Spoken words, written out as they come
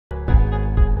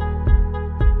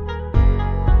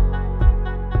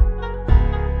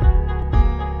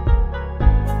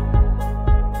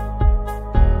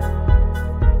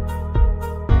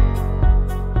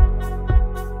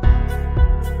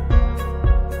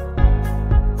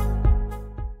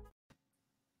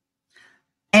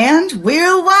And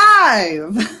we're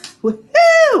live!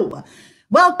 Woohoo!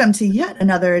 Welcome to yet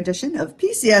another edition of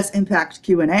PCS Impact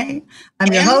Q&A.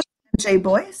 I'm your host, MJ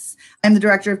Boyce. I'm the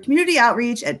Director of Community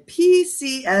Outreach at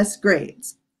PCS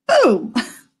Grades. Boom!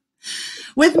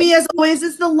 With me, as always,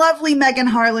 is the lovely Megan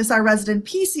Harless, our resident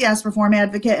PCS reform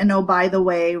advocate, and oh, by the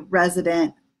way,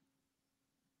 resident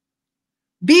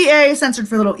BA, censored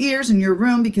for little ears, in your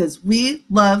room because we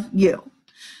love you.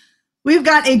 We've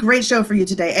got a great show for you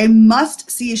today, a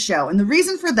must-see show. And the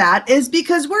reason for that is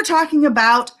because we're talking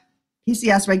about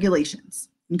PCS regulations,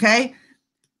 okay?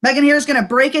 Megan here is going to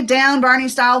break it down Barney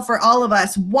style for all of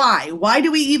us. Why? Why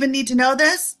do we even need to know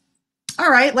this?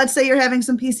 All right, let's say you're having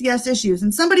some PCS issues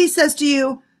and somebody says to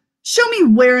you, show me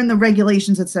where in the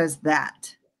regulations it says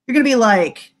that. You're going to be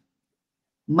like,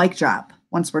 mic drop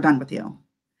once we're done with you.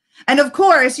 And of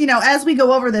course, you know, as we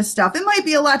go over this stuff, it might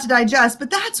be a lot to digest,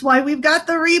 but that's why we've got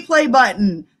the replay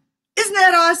button. Isn't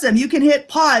that awesome? You can hit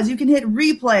pause, you can hit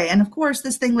replay. And of course,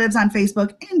 this thing lives on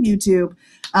Facebook and YouTube,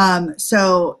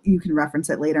 so you can reference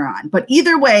it later on. But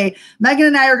either way, Megan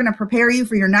and I are going to prepare you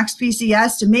for your next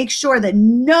PCS to make sure that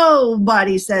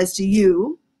nobody says to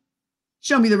you,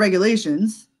 show me the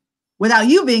regulations, without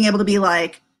you being able to be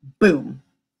like, boom.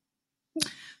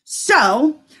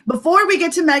 So before we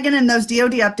get to Megan and those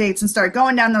DOD updates and start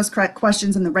going down those correct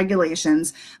questions and the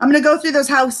regulations, I'm going to go through those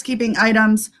housekeeping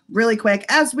items really quick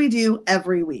as we do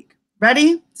every week.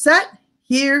 Ready, set,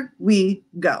 here we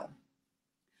go.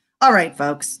 All right,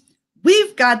 folks,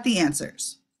 we've got the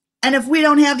answers. And if we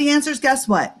don't have the answers, guess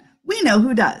what? We know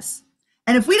who does.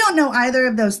 And if we don't know either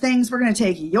of those things, we're going to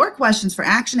take your questions for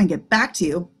action and get back to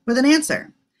you with an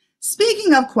answer.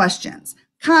 Speaking of questions,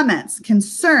 comments,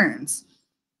 concerns,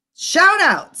 shout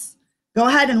outs, go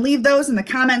ahead and leave those in the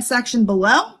comment section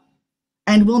below,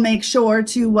 and we'll make sure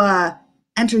to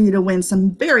enter you to win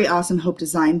some very awesome Hope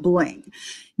Design bling.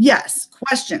 Yes,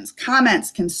 questions,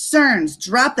 comments, concerns,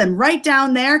 drop them right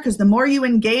down there, because the more you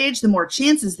engage, the more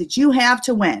chances that you have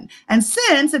to win. And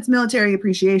since it's Military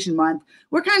Appreciation Month,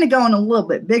 we're kind of going a little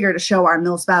bit bigger to show our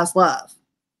mil-spouse love.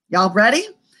 Y'all ready?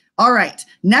 All right,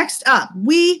 next up,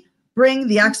 we bring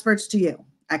the experts to you.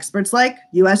 Experts like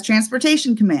U.S.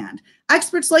 Transportation Command,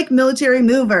 experts like military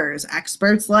movers,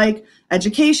 experts like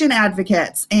education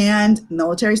advocates, and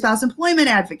military spouse employment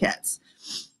advocates.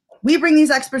 We bring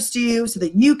these experts to you so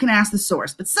that you can ask the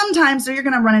source, but sometimes you're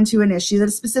going to run into an issue that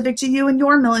is specific to you and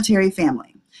your military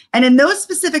family. And in those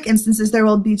specific instances, there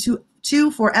will be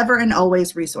two forever and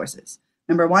always resources.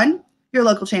 Number one, your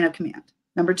local chain of command.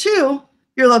 Number two,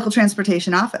 your local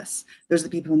transportation office. Those are the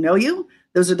people who know you.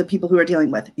 Those are the people who are dealing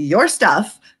with your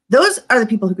stuff. Those are the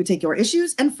people who could take your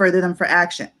issues and further them for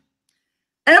action.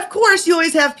 And of course, you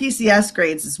always have PCS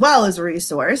grades as well as a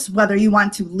resource, whether you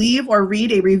want to leave or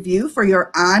read a review for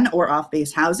your on or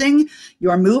off-base housing,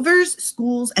 your movers,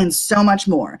 schools, and so much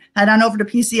more. Head on over to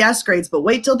PCS grades, but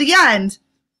wait till the end.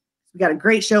 We got a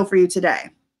great show for you today.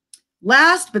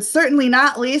 Last, but certainly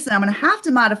not least, and I'm going to have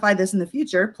to modify this in the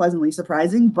future, pleasantly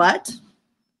surprising, but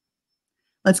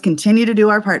let's continue to do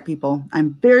our part, people.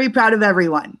 I'm very proud of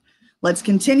everyone. Let's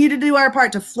continue to do our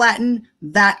part to flatten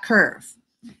that curve.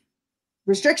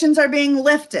 Restrictions are being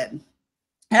lifted.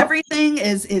 Everything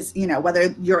is, you know,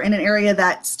 whether you're in an area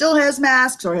that still has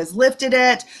masks or has lifted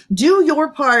it, do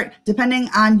your part depending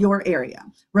on your area.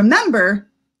 Remember,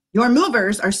 your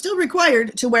movers are still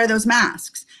required to wear those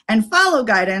masks and follow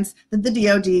guidance that the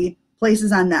DOD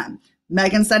places on them.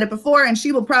 Megan said it before, and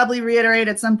she will probably reiterate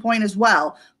at some point as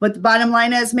well. But the bottom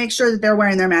line is make sure that they're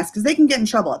wearing their masks because they can get in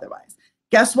trouble otherwise.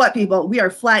 Guess what, people? We are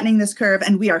flattening this curve,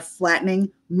 and we are flattening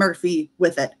Murphy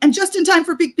with it. And just in time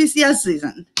for peak PCS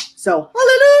season. So,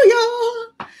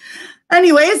 hallelujah!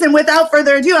 Anyways, and without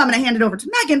further ado, I'm going to hand it over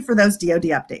to Megan for those DOD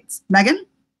updates. Megan?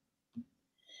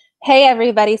 Hey,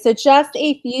 everybody. So just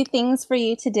a few things for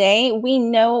you today. We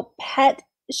know pet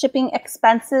shipping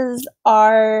expenses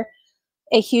are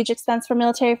a huge expense for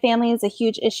military families, a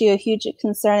huge issue, a huge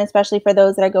concern, especially for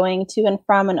those that are going to and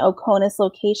from an Oconus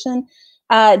location.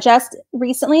 Just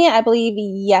recently, I believe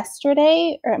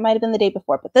yesterday, or it might have been the day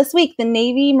before, but this week, the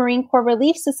Navy Marine Corps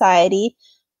Relief Society,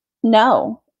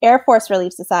 no, Air Force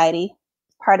Relief Society,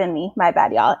 pardon me, my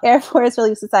bad, y'all. Air Force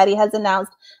Relief Society has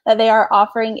announced that they are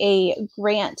offering a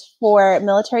grant for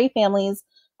military families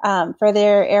for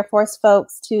their Air Force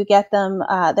folks to get them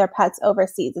their pets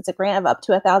overseas. It's a grant of up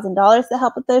to $1,000 to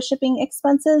help with those shipping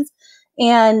expenses.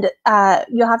 And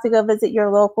you'll have to go visit your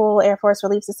local Air Force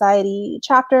Relief Society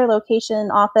chapter,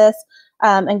 location, office,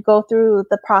 and go through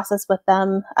the process with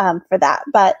them for that.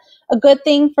 But a good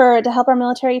thing to help our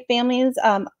military families.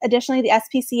 Additionally, the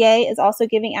SPCA is also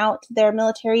giving out their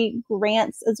military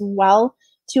grants as well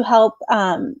to help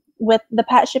with the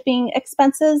pet shipping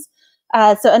expenses.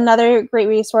 So another great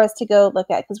resource to go look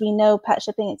at, because we know pet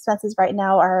shipping expenses right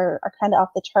now are kind of off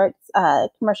the charts.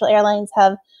 Commercial airlines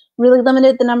have really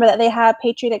limited the number that they have.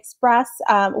 Patriot Express,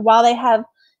 while they have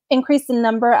increased the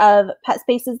number of pet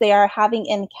spaces they are having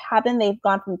in cabin, they've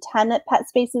gone from 10 pet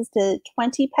spaces to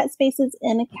 20 pet spaces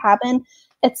in a cabin.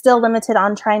 It's still limited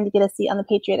on trying to get a seat on the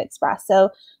Patriot Express. So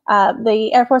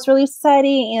the Air Force Relief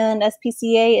Society and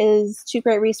SPCA is two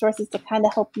great resources to kind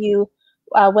of help you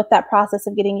with that process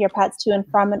of getting your pets to and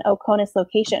from an Oconus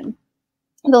location.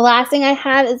 The last thing I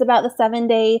have is about the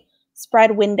 7-day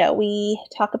spread window. We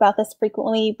talk about this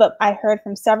frequently, but I heard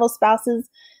from several spouses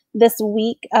this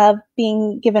week of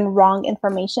being given wrong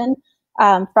information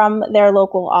from their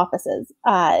local offices.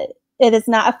 It is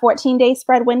not a 14-day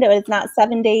spread window. It is not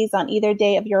 7 days on either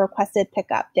day of your requested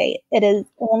pickup date. It is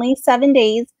only 7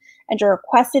 days, and your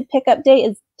requested pickup date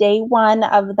is day 1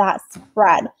 of that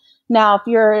spread. Now, if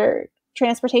your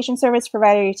transportation service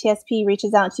provider, your TSP,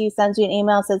 reaches out to you, sends you an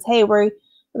email, says, hey, we're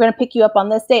going to pick you up on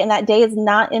this date, and that day is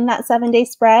not in that 7-day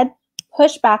spread,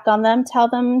 push back on them, tell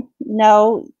them,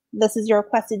 no, this is your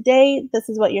requested day, this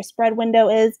is what your spread window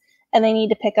is, and they need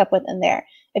to pick up within there.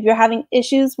 If you're having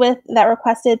issues with that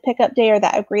requested pickup day or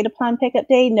that agreed upon pickup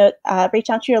day, reach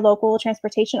out to your local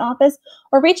transportation office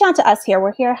or reach out to us here.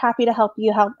 We're here happy to help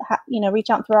you, reach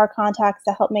out through our contacts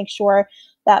to help make sure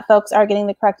that folks are getting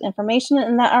the correct information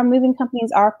and that our moving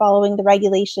companies are following the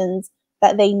regulations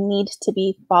that they need to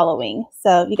be following.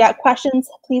 So if you got questions,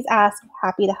 please ask.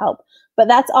 Happy to help. But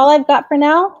that's all I've got for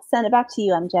now. Send it back to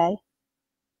you, MJ.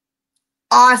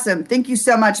 Awesome. Thank you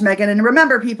so much, Megan. And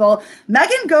remember, people,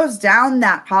 Megan goes down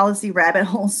that policy rabbit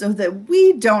hole so that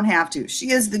we don't have to.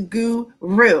 She is the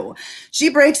guru. She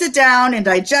breaks it down in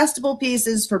digestible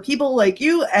pieces for people like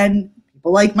you and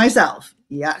people like myself.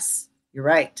 Yes, you're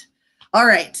right. All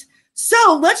right.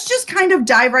 So let's just kind of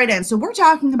dive right in. So we're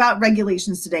talking about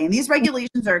regulations today, and these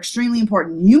regulations are extremely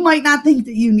important. You might not think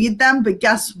that you need them, but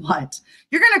guess what?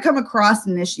 You're going to come across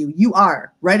an issue. You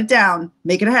are. Write it down.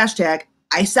 Make it a hashtag.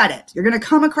 I said it. You're going to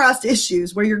come across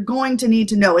issues where you're going to need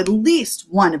to know at least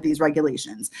one of these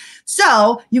regulations.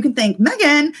 So you can thank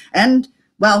Megan and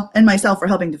myself for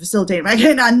helping to facilitate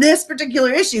Megan on this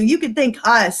particular issue. You can thank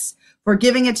us for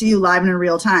giving it to you live and in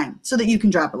real time so that you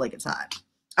can drop it like it's hot.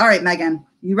 All right, Megan,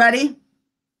 you ready?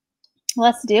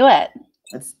 Let's do it.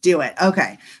 Let's do it.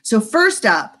 Okay. So first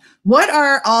up, what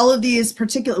are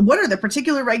the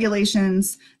particular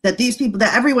regulations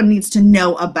that everyone needs to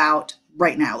know about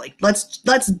right now? Like, let's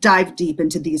dive deep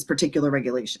into these particular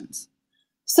regulations.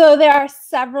 So there are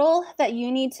several that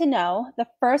you need to know. The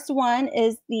first one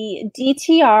is the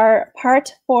DTR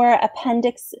Part 4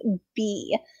 Appendix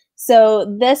B.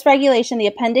 So this regulation, the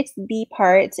Appendix B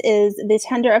part, is the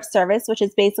tender of service, which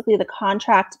is basically the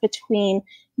contract between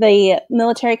the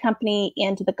military company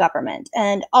and the government.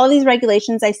 And all of these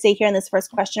regulations I say here in this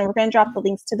first question, we're going to drop the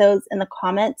links to those in the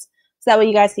comments, so that way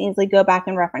you guys can easily go back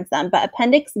and reference them. But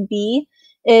Appendix B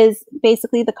is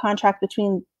basically the contract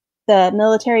between the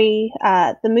military,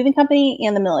 the moving company,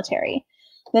 and the military.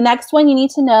 The next one you need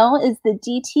to know is the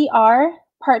DTR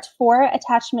Part 4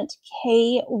 Attachment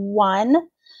K1.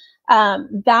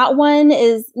 That one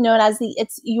is known as the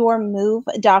It's Your Move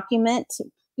document.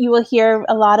 You will hear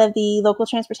a lot of the local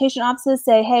transportation offices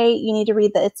say, hey, you need to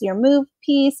read the It's Your Move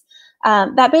piece.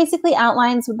 That basically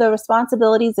outlines the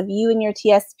responsibilities of you and your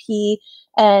TSP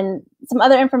and some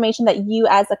other information that you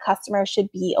as a customer should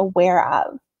be aware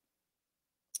of.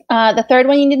 The third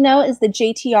one you need to know is the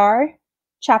JTR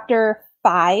Chapter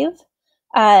 5.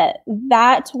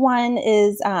 That one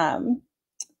is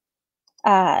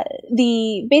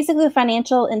basically the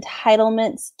financial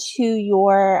entitlements to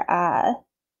your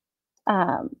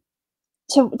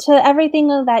to everything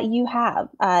that you have.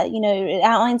 It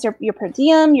outlines your per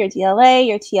diem, your DLA,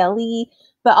 your TLE,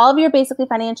 but all of your basically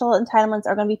financial entitlements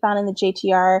are going to be found in the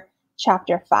JTR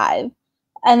Chapter 5.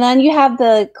 And then you have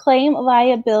the claim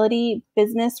liability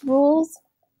business rules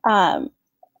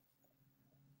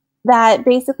that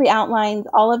basically outlines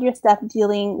all of your stuff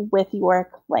dealing with your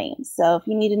claims. So if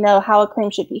you need to know how a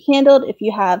claim should be handled, if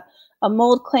you have a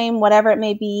mold claim, whatever it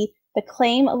may be, the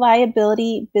claim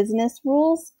liability business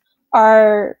rules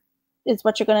is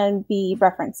what you're going to be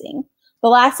referencing. The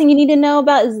last thing you need to know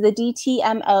about is the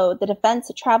DTMO, the Defense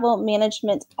Travel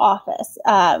Management Office.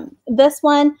 This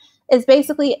one is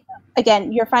basically,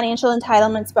 again, your financial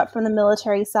entitlements, but from the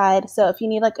military side. So if you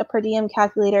need like a per diem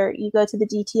calculator, you go to the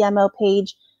DTMO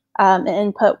page and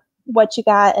input what you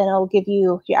got, and it'll give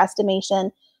you your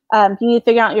estimation. If you need to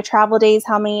figure out your travel days,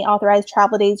 how many authorized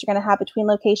travel days you're going to have between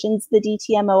locations, the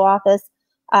DTMO office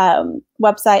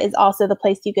website is also the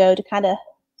place you go to kind of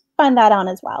find that out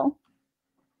as well.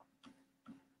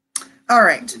 All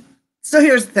right. So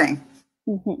here's the thing.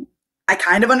 Mm-hmm. I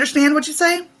kind of understand what you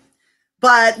say,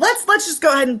 but let's just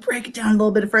go ahead and break it down a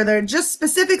little bit further, just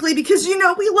specifically because, you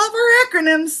know, we love our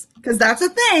acronyms, because that's a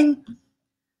thing.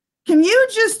 Can you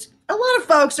just, a lot of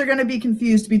folks are going to be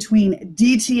confused between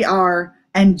DTR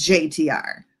and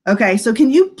JTR. Okay, so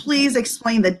can you please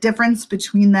explain the difference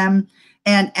between them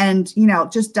and you know,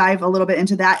 just dive a little bit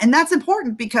into that? And that's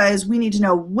important because we need to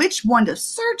know which one to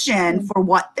search in for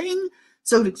what thing.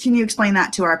 So can you explain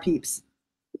that to our peeps?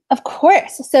 Of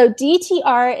course. So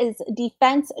DTR is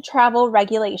Defense Travel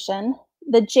Regulation.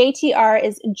 The JTR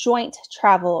is Joint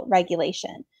Travel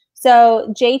Regulation.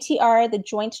 So JTR, the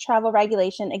Joint Travel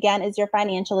Regulation, again, is your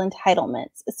financial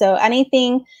entitlements. So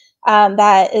anything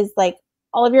that is like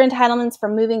all of your entitlements for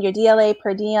moving your DLA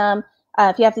per diem,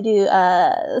 if you have to do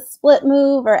a split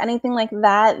move or anything like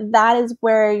that, that is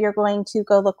where you're going to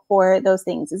go look for those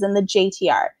things, is in the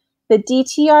JTR. The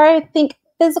DTR, think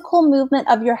physical movement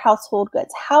of your household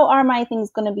goods. How are my things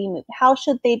going to be moved? How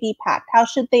should they be packed? How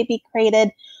should they be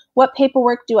crated? What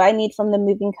paperwork do I need from the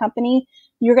moving company?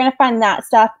 You're going to find that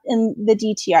stuff in the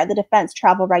DTR, the Defense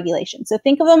Travel Regulation. So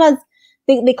think of them as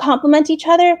they complement each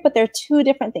other, but they're two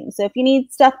different things. So if you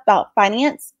need stuff about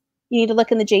finance, you need to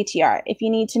look in the JTR. If you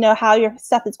need to know how your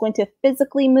stuff is going to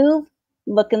physically move,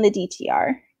 look in the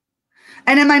DTR.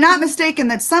 And am I not mistaken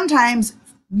that sometimes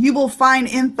you will find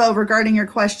info regarding your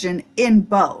question in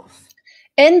both?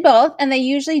 In both, and they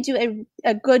usually do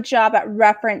a good job at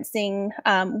referencing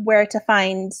where to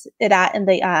find it at in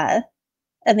the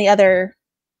other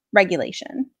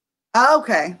regulation.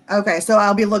 Okay. So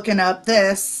I'll be looking up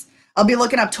this. I'll be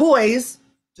looking up toys,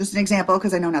 just an example,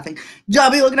 because I know nothing. I'll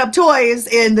be looking up toys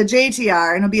in the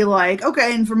JTR, and it'll be like,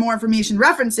 okay, and for more information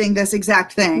referencing this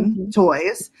exact thing,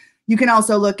 toys, you can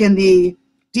also look in the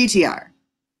DTR.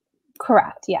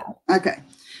 Correct, yeah. Okay.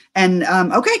 And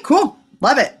okay, cool.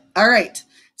 Love it. All right.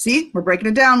 See, we're breaking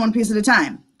it down one piece at a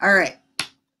time. All right.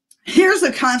 Here's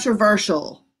a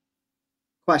controversial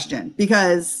question,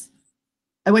 because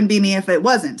it wouldn't be me if it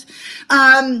wasn't.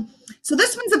 So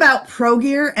this one's about pro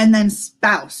gear and then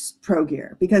spouse pro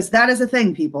gear, because that is a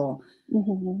thing, people.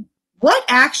 What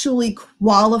actually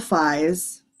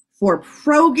qualifies for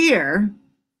pro gear,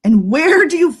 and where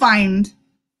do you find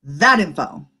that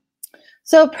info?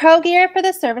 So pro gear for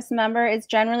the service member is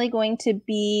generally going to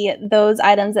be those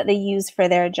items that they use for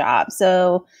their job.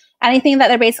 So anything that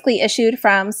they're basically issued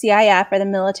from CIF or the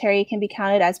military can be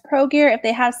counted as pro gear. If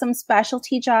they have some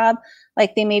specialty job,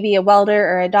 like they may be a welder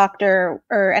or a doctor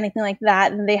or anything like that,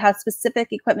 then they have specific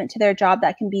equipment to their job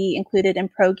that can be included in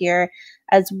pro gear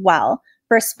as well.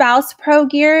 For spouse pro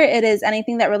gear, it is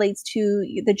anything that relates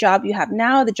to the job you have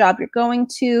now, the job you're going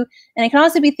to, and it can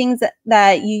also be things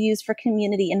that you use for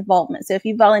community involvement. So if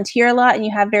you volunteer a lot and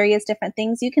you have various different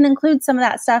things, you can include some of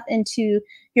that stuff into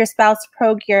your spouse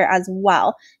pro gear as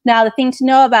well. Now, the thing to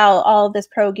know about all of this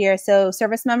pro gear, so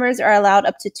service members are allowed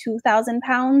up to 2,000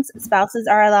 pounds, spouses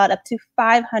are allowed up to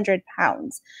 500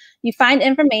 pounds. You find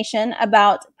information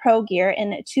about pro gear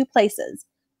in two places.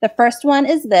 The first one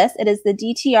is this. It is the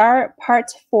DTR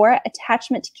Part 4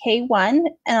 Attachment K1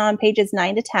 on pages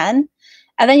 9 to 10.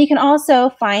 And then you can also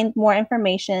find more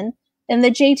information in the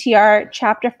JTR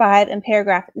Chapter 5 in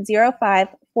paragraph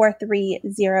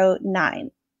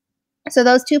 054309. So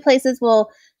those two places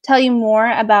will tell you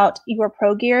more about your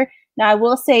pro gear. Now, I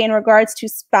will say in regards to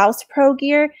spouse pro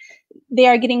gear, they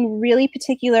are getting really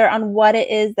particular on what it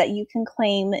is that you can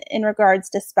claim in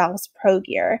regards to spouse pro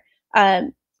gear.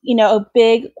 You know, a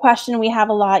big question we have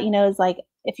a lot, you know, is like,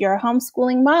 if you're a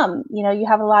homeschooling mom, you know, you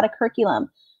have a lot of curriculum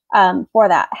for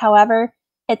that. However,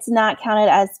 it's not counted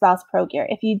as spouse pro gear.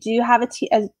 If you do have a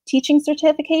teaching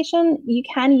certification, you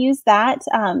can use that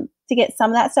to get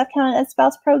some of that stuff counted as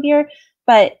spouse pro gear.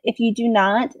 But if you do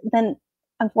not, then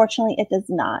unfortunately it does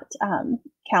not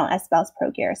count as spouse pro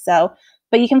gear. So,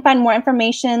 but you can find more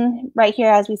information right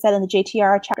here, as we said, in the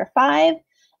JTR Chapter 5,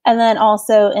 and then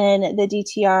also in the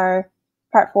DTR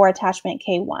Part 4 Attachment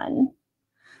K1.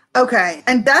 Okay,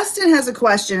 and Dustin has a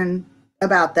question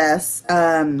about this.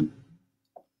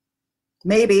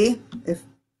 Maybe if,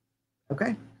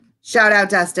 okay. Shout out,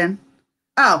 Dustin.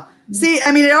 Oh, see,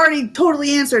 I mean, it already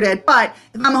totally answered it, but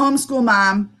if I'm a homeschool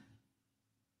mom,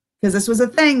 because this was a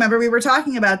thing, remember we were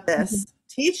talking about this,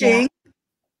 teaching,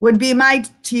 would be my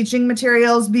teaching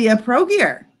materials be a pro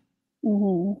gear?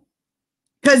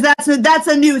 Because that's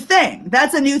a new thing.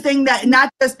 That's a new thing that not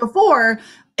just before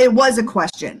it was a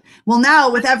question. Well,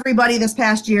 now with everybody this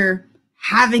past year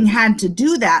having had to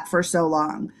do that for so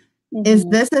long, is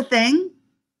this a thing?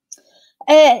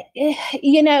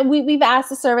 You know, we've asked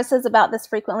the services about this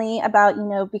frequently, about, you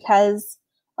know, because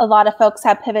a lot of folks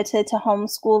have pivoted to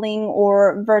homeschooling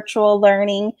or virtual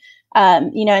learning.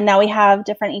 You know, and now we have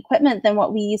different equipment than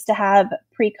what we used to have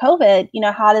pre-COVID. You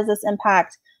know, how does this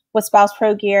impact with spouse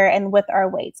pro gear and with our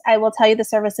weights? I will tell you the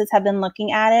services have been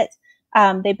looking at it.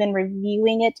 They've been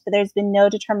reviewing it, but there's been no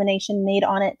determination made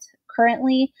on it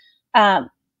currently.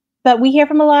 But we hear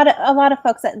from a lot of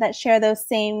folks that share those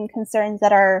same concerns,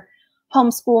 that are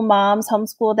homeschool moms,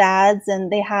 homeschool dads,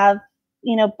 and they have,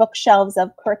 you know, bookshelves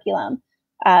of curriculum,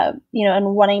 you know,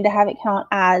 and wanting to have it count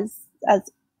as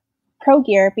pro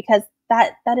gear, because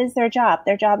that is their job.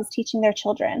 Their job is teaching their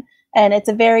children. And it's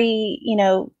a very, you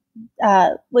know,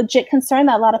 legit concern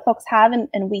that a lot of folks have,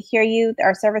 and we hear you.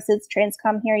 Our services,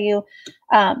 Transcom, hear you.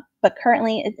 But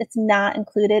currently it's not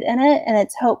included in it, and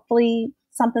it's hopefully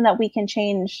something that we can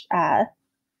change,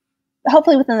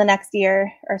 hopefully within the next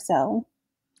year or so.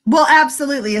 Well,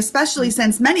 absolutely, especially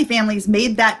since many families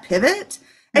made that pivot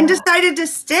and decided to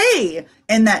stay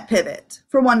in that pivot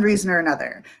for one reason or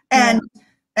another.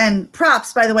 And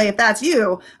props, by the way, if that's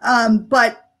you.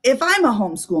 But if I'm a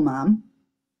homeschool mom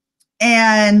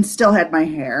and still had my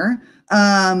hair,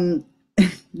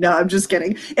 no, I'm just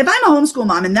kidding. If I'm a homeschool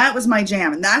mom and that was my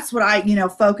jam and that's what I, you know,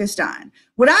 focused on,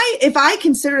 if I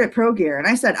considered it pro gear and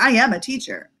I said, I am a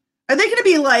teacher, are they going to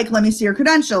be like, let me see your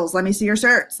credentials, let me see your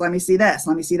certs, let me see this,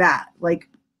 let me see that? Like,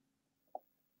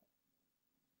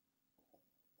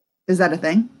 is that a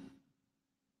thing?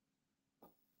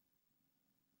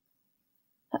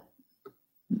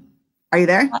 Are you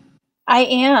there? I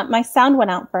am. My sound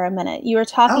went out for a minute. You were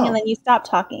talking and then you stopped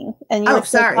talking, and you were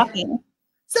still talking.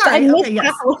 Sorry. So okay.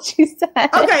 Yes. What you said.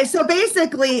 Okay. So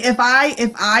basically, if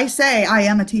I say I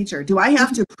am a teacher, do I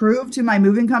have to prove to my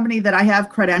moving company that I have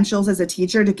credentials as a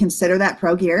teacher to consider that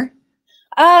pro gear?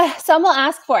 Some will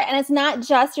ask for it, and it's not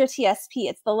just your TSP;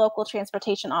 it's the local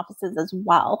transportation offices as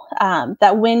well.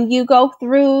 That when you go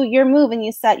through your move and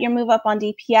you set your move up on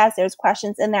DPS, there's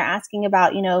questions in there asking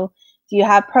about, you know, do you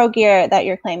have pro gear that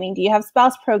you're claiming? Do you have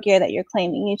spouse pro gear that you're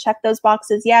claiming? You check those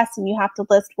boxes, yes, and you have to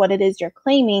list what it is you're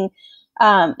claiming.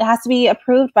 It has to be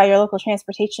approved by your local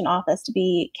transportation office to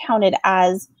be counted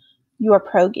as your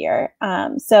pro gear.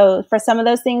 So for some of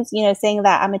those things, you know, saying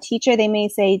that I'm a teacher, they may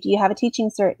say, do you have a teaching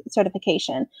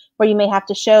certification? Where you may have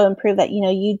to show and prove that, you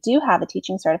know, you do have a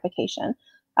teaching certification.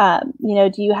 You know,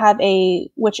 do you have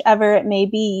whichever it may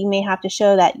be, you may have to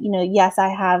show that, you know, yes, I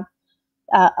have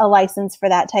a license for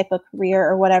that type of career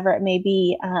or whatever it may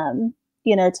be,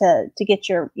 you know, to get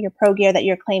your pro gear that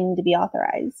you're claiming to be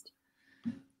authorized.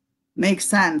 Makes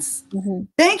sense.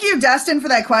 Thank you, Destin, for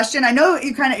that question. I know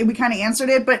we kind of answered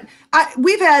it, but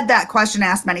we've had that question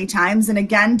asked many times. And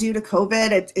again, due to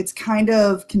COVID, it's kind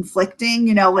of conflicting.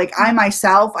 You know, like I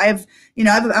myself, I have, you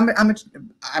know,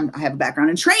 I have a background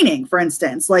in training, for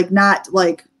instance, like not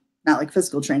like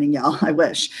physical training, y'all, I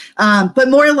wish. But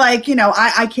more like, you know,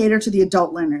 I cater to the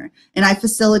adult learner, and I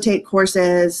facilitate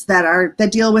courses that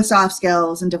deal with soft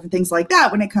skills and different things like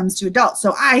that when it comes to adults.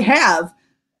 So I have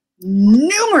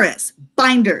numerous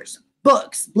binders,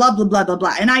 books, blah, blah, blah, blah,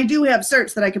 blah. And I do have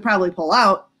certs that I could probably pull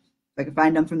out if I could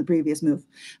find them from the previous move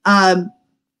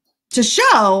to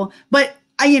show, but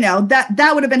you know,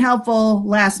 that would have been helpful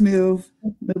last move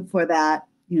before that,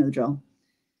 you know, the drill.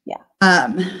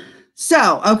 Yeah.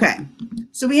 So, okay.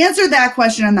 So we answered that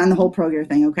question on the whole pro gear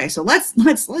thing. Okay. So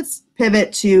let's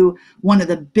pivot to one of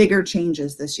the bigger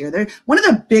changes this year. One of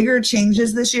the bigger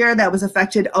changes this year that was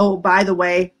affected, oh, by the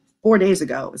way, 4 days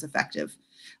ago it was effective,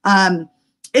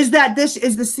 is that this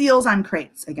is the seals on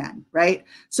crates again, right?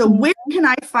 So where can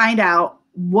I find out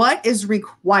what is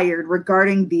required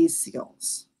regarding these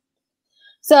seals?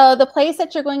 So the place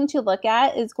that you're going to look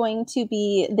at is going to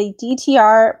be the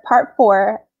DTR Part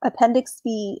 4, Appendix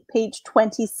B, page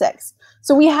 26.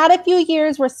 So we had a few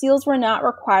years where seals were not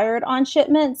required on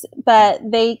shipments, but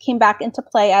they came back into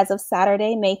play as of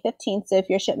Saturday, May 15th. So if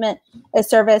your shipment is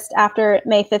serviced after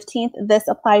May 15th, this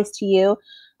applies to you.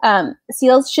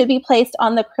 Seals should be placed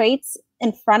on the crates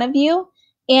in front of you,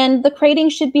 and the crating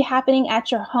should be happening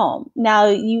at your home. Now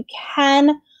you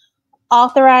can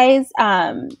authorize,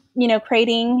 you know,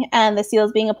 crating and the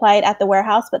seals being applied at the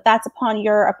warehouse, but that's upon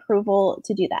your approval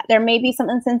to do that. There may be some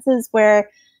instances where,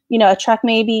 you know, a truck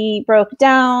may be broke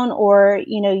down, or,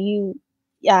 you know,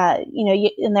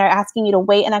 and they're asking you to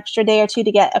wait an extra day or two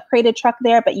to get a crated truck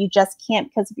there, but you just can't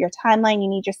because of your timeline. You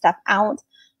need your stuff out.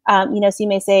 You know, so you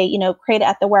may say, you know, crate it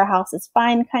at the warehouse is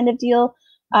fine, kind of deal.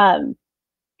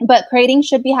 But crating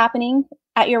should be happening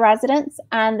at your residence,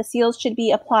 and the seals should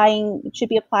be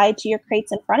applied to your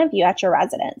crates in front of you at your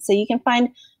residence. So you can find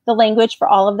the language for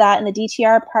all of that in the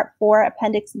DTR Part 4,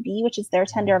 Appendix B, which is their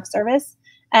tender of service,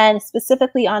 and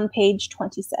specifically on page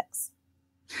 26.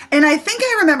 And I think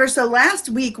I remember, so last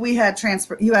week we had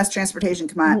U.S. Transportation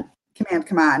come Command,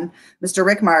 come on, Mr.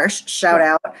 Rick Marsh, shout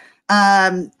out.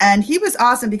 And he was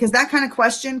awesome because that kind of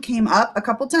question came up a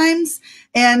couple times.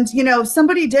 And, you know,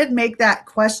 somebody did make that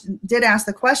question, did ask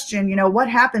the question, you know, what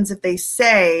happens if they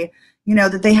say, you know,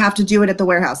 that they have to do it at the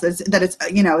warehouse, that it's,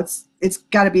 you know, it's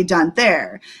got to be done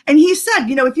there. And he said,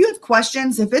 you know, if you have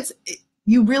questions, if it's,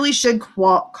 you really should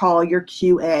call your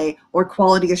QA or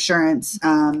quality assurance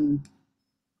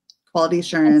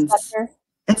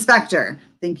inspector.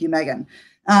 Thank you, Megan.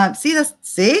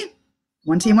 See?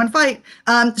 One team, one fight.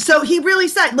 So he really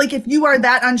said, like, if you are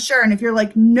that unsure and if you're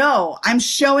like, no, I'm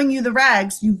showing you the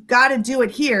regs, you've got to do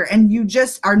it here. And you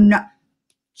just are not,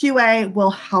 QA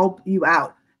will help you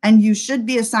out. And you should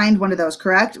be assigned one of those,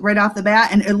 correct? Right off the bat,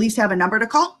 and at least have a number to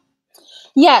call?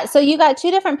 Yeah, so you got two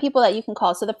different people that you can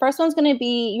call. So the first one's going to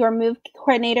be your move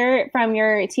coordinator from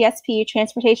your TSP,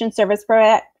 Transportation Service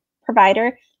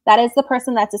Provider. That is the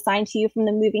person that's assigned to you from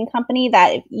the moving company,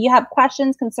 that if you have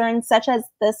questions, concerns such as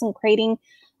this in creating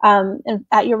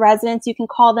at your residence, you can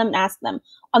call them and ask them.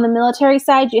 On the military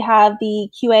side, you have the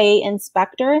QA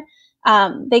inspector.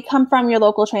 They come from your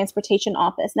local transportation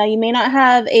office. Now, you may not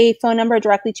have a phone number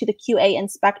directly to the QA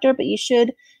inspector, but you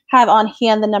should have on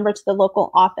hand the number to the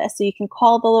local office. So you can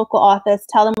call the local office,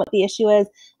 tell them what the issue is,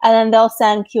 and then they'll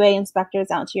send QA inspectors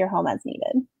out to your home as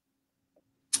needed.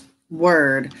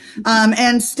 Word.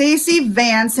 And Stacy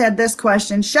Vance had this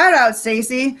question. Shout out,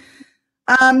 Stacy.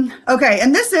 Okay,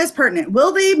 and this is pertinent.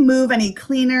 Will they move any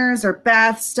cleaners or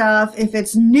bath stuff if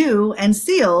it's new and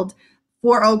sealed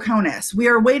for Oconus? We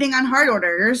are waiting on hard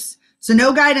orders, so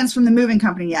no guidance from the moving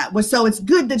company yet. So it's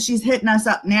good that she's hitting us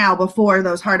up now before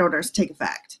those hard orders take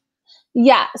effect.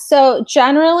 Yeah, so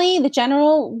generally, the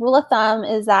general rule of thumb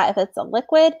is that if it's a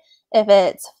liquid, if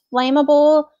it's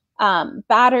flammable,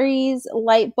 batteries,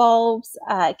 light bulbs,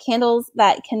 candles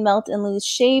that can melt and lose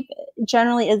shape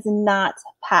generally is not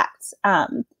packed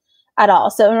at all.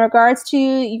 So in regards to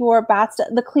your bath stuff,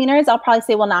 the cleaners, I'll probably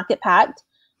say will not get packed.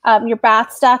 Your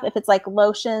bath stuff, if it's like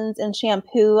lotions and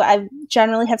shampoo, I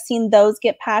generally have seen those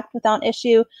get packed without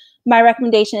issue. My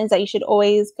recommendation is that you should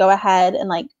always go ahead and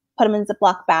like put them in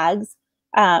Ziploc bags.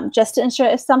 Just to ensure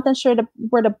if something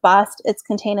were to bust, it's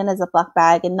contained in a Ziploc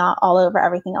bag and not all over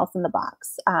everything else in the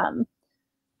box.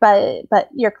 But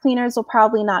your cleaners will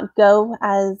probably not go,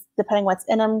 as depending what's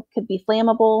in them could be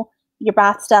flammable. Your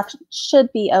bath stuff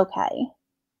should be okay.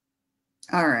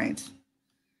 All right.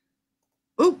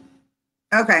 Ooh,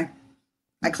 okay.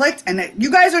 I clicked and you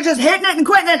guys are just hitting it and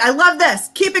quitting it. I love this.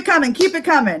 Keep it coming. Keep it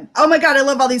coming. Oh my God, I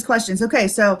love all these questions. Okay,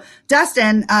 so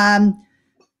Dustin,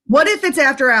 what if it's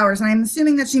after hours? And I'm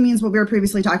assuming that she means what we were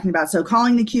previously talking about. So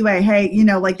calling the QA, hey, you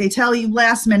know, like they tell you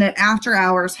last minute after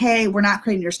hours, hey, we're not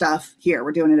creating your stuff here.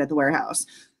 We're doing it at the warehouse.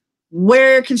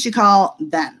 Where can she call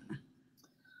then?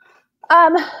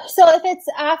 So if it's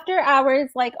after hours,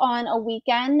 like on a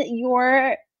weekend,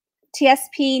 your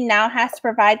TSP now has to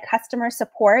provide customer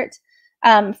support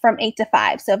from 8 to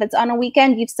 5. So if it's on a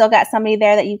weekend, you've still got somebody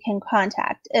there that you can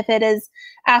contact. If it is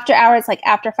after hours, like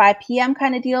after 5 p.m.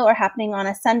 kind of deal, or happening on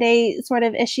a Sunday sort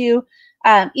of issue,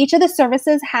 each of the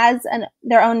services has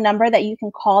their own number that you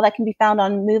can call that can be found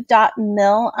on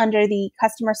move.mil under the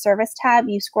customer service tab.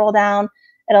 You scroll down,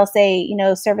 it'll say, you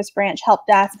know, service branch help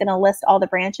desk, and it'll list all the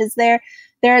branches there.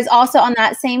 There is also on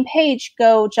that same page,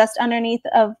 go just underneath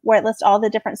of where it lists all the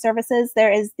different services,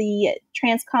 there is the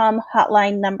Transcom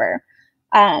hotline number.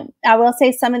 I will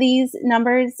say some of these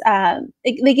numbers,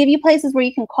 they give you places where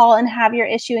you can call and have your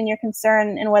issue and your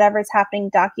concern and whatever is happening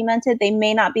documented. They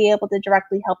may not be able to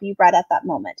directly help you right at that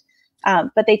moment,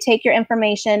 but they take your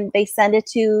information, they send it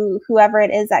to whoever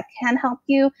it is that can help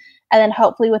you, and then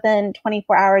hopefully within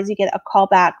 24 hours you get a call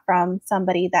back from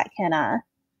somebody that can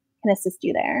assist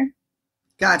you there.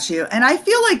 Got you. And I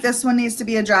feel like this one needs to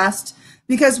be addressed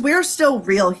because we're still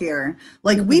real here.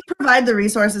 Like we provide the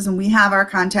resources and we have our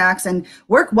contacts and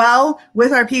work well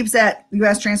with our peeps at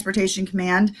U.S. Transportation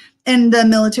Command and the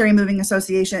Military Moving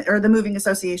Association or the moving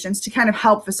associations to kind of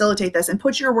help facilitate this and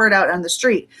put your word out on the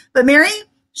street. But Mary,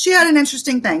 she had an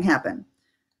interesting thing happen.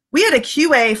 We had a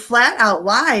QA flat out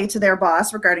lie to their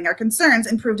boss regarding our concerns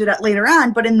and proved it out later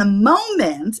on, but in the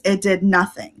moment, it did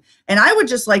nothing. And I would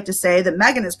just like to say that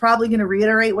Megan is probably going to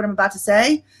reiterate what I'm about to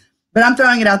say, but I'm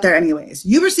throwing it out there anyways.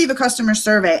 You receive a customer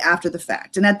survey after the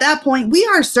fact, and at that point, we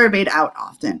are surveyed out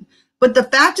often. But the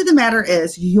fact of the matter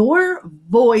is your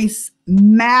voice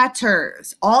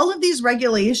matters. All of these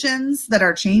regulations that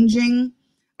are changing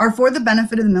are for the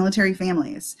benefit of the military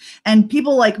families. And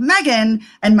people like Megan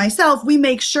and myself, we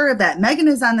make sure that Megan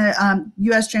is on the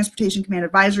U.S. Transportation Command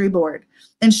Advisory Board,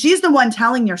 and she's the one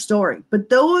telling your story. But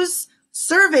those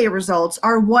survey results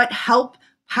are what help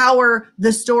power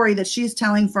the story that she's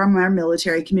telling from our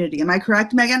military community. Am I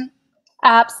correct, Megan?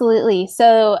 Absolutely.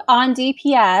 So on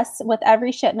DPS, with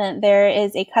every shipment, there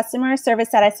is a customer service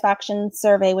satisfaction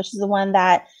survey, which is the one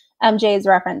that MJ is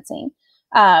referencing.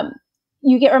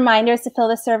 You get reminders to fill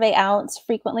the survey out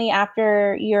frequently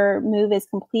after your move is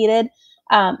completed.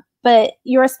 But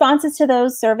your responses to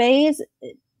those surveys,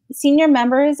 senior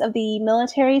members of the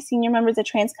military, senior members of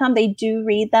Transcom, they do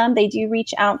read them. They do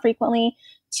reach out frequently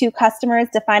to customers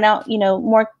to find out,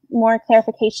 more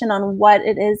clarification on what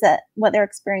it is what their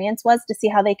experience was, to see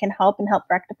how they can help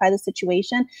rectify the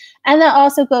situation. And that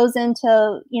also goes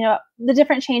into, the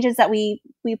different changes that we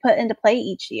put into play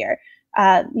each year.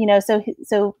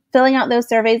 So filling out those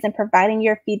surveys and providing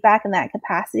your feedback in that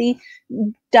capacity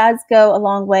does go a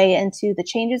long way into the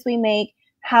changes we make,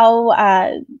 how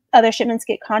other shipments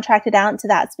get contracted out to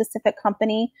that specific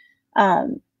company.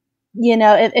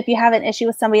 If you have an issue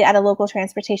with somebody at a local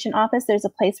transportation office, there's a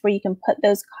place where you can put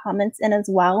those comments in as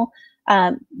well.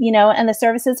 And the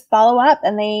services follow up,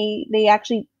 and they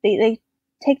actually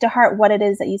take to heart what it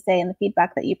is that you say and the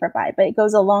feedback that you provide. But it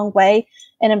goes a long way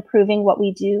in improving what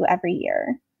we do every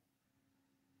year.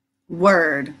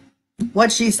 Word.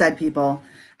 What she said, people.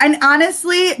 And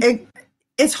honestly,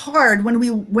 it's hard when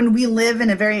we live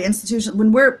in a very institution,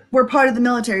 when we're part of the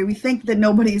military, we think that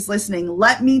nobody's listening.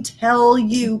 Let me tell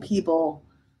you, people,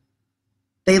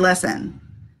 they listen.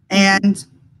 And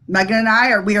Megan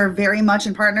and we are very much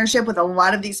in partnership with a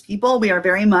lot of these people. We are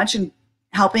very much in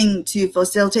helping to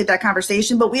facilitate that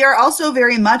conversation, but we are also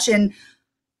very much in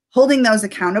holding those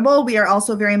accountable. We are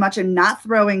also very much in not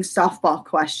throwing softball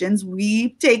questions.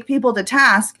 We take people to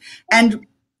task, and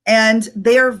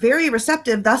they are very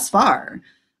receptive thus far.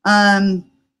 All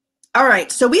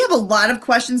right, so we have a lot of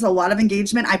questions, a lot of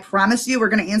engagement. I promise you we're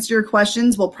going to answer your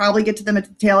questions. We'll probably get to them at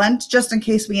the tail end, just in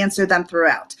case we answer them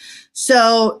throughout.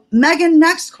 So Megan,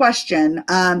 next question.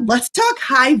 Let's talk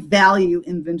high value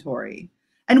inventory.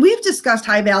 And we've discussed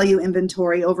high value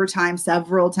inventory over time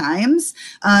several times.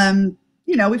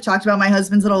 We've talked about my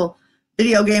husband's little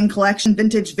video game collection,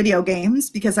 vintage video games,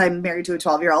 because I'm married to a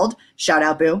 12-year-old. Shout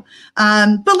out, boo.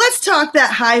 But let's talk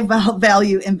that high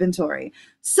value inventory.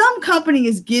 Some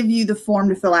companies give you the form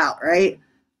to fill out, right?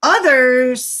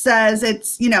 Others says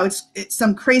it's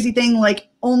some crazy thing, like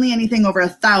only anything over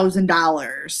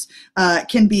 $1,000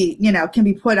 can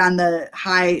be put on the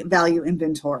high value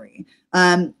inventory.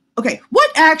 Okay, what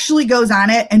actually goes on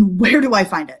it, and where do I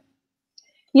find it?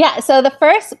 Yeah, so the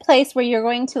first place where you're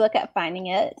going to look at finding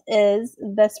it is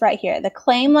this right here, the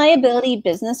Claim Liability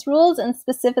Business Rules, and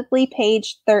specifically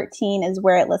page 13 is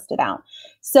where it listed out.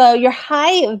 So your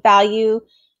high value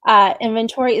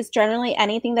inventory is generally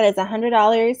anything that is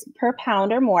 $100 per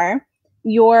pound or more.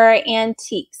 Your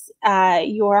antiques,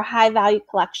 your high value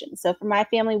collection. So for my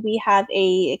family, we have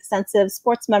a extensive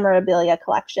sports memorabilia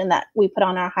collection that we put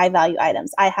on our high value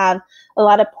items. I have a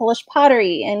lot of Polish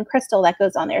pottery and crystal that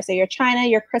goes on there. So your china,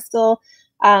 your crystal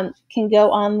can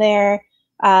go on there.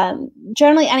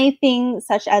 Generally anything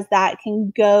such as that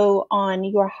can go on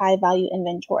your high value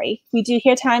inventory. We do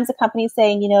hear times of companies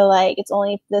saying, like it's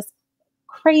only this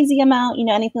crazy amount,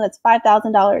 anything that's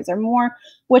 $5,000 or more,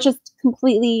 which is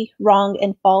completely wrong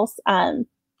and false. But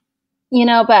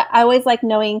I always like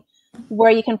knowing where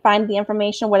you can find the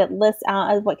information, what it lists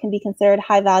out as what can be considered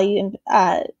high value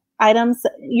items.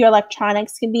 Your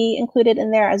electronics can be included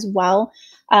in there as well,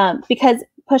 because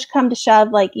push come to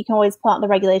shove, like you can always pull out the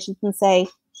regulations and say,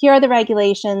 here are the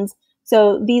regulations.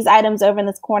 So these items over in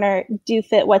this corner do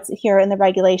fit what's here in the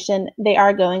regulation. They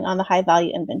are going on the high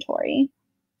value inventory.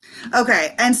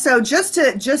 Okay, and so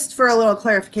just for a little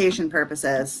clarification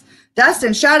purposes,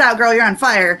 Dustin, shout out, girl, you're on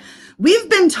fire. We've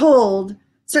been told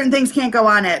certain things can't go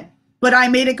on it, but I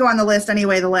made it go on the list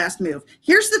anyway, the last move.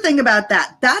 Here's the thing about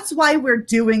that. That's why we're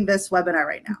doing this webinar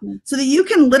right now, so that you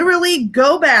can literally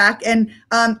go back and,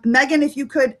 Megan, if you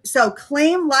could, so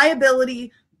Claim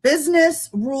Liability Business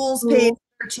Rules, page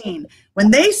 13. When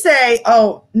they say,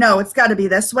 oh, no, it's got to be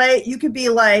this way, you could be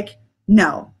like,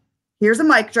 no, here's a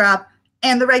mic drop.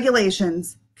 And the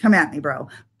regulations, come at me, bro.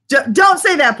 Don't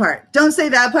say that part. Don't say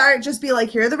that part. Just be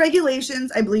like, here are the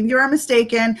regulations. I believe you are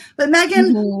mistaken. But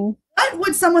Megan, what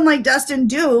would someone like Dustin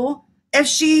do if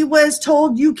she was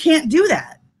told you can't do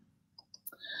that?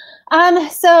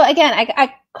 So again,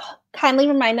 I kindly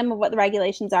remind them of what the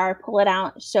regulations are, pull it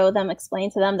out, show them, explain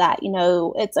to them that,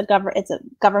 it's a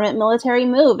government military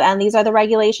move. And these are the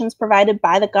regulations provided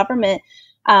by the government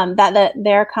that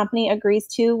their company agrees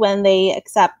to when they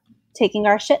accept taking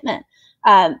our shipment.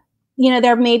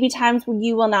 There may be times when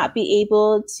you will not be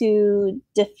able to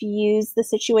diffuse the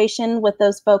situation with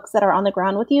those folks that are on the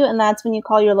ground with you. And that's when you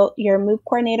call your move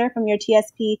coordinator from your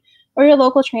TSP or your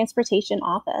local transportation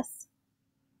office.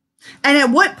 And at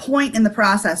what point in the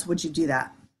process would you do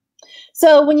that?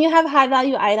 So when you have high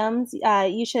value items,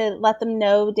 you should let them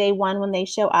know day one when they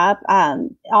show up.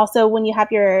 Also, when you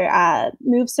have your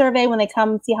move survey, when they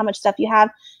come see how much stuff you have,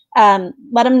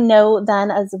 let them know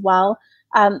then as well.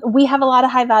 We have a lot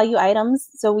of high value items,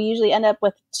 so we usually end up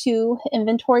with 2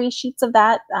 inventory sheets of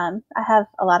that. I have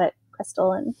a lot of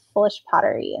crystal and Polish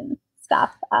pottery and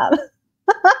stuff.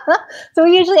 So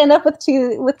we usually end up with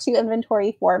two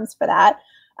inventory forms for that.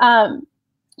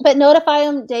 But notify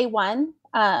them day one.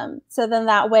 So then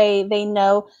that way they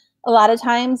know. A lot of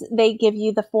times they give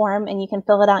you the form and you can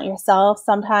fill it out yourself.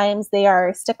 Sometimes they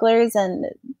are sticklers and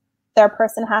their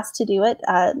person has to do it.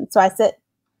 So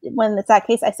when it's that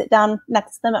case, I sit down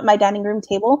next to them at my dining room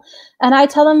table and I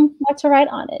tell them what to write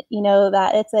on it. You know,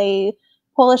 that it's a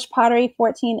Polish pottery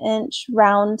 14-inch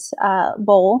round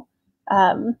bowl,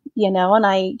 you know, and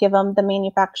I give them the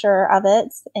manufacturer of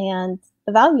it and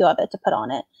the value of it to put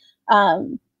on it.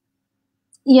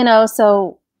 You know,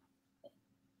 so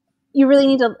you really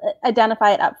need to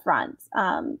identify it up front.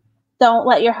 Don't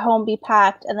let your home be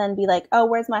packed and then be like, oh,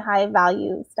 where's my high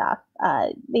value stuff?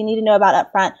 They need to know about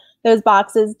up front. Those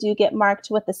boxes do get marked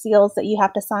with the seals that you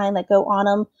have to sign that go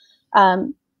on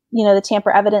them. You know, the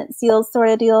tamper evident seals sort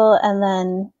of deal. And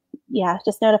then, yeah,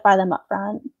 just notify them up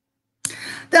front.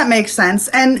 That makes sense.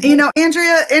 And, you know,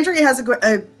 Andrea has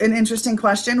an interesting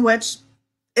question, which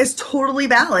is totally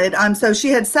valid. So she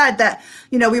had said that,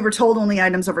 you know, we were told only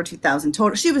items over 2,000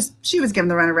 total. She was given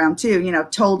the runaround too, you know,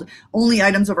 told only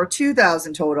items over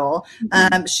 2,000 total.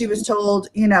 She was told,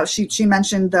 you know, she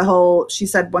mentioned she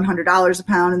said $100 a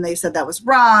pound and they said that was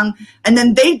wrong. And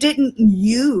then they didn't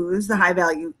use the high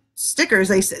value stickers.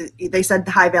 They said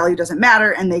the high value doesn't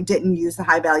matter and they didn't use the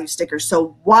high value stickers.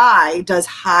 So why does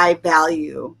high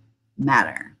value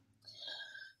matter?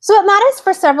 So it matters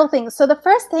for several things. So the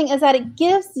first thing is that it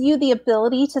gives you the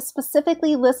ability to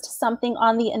specifically list something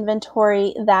on the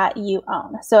inventory that you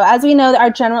own. So as we know,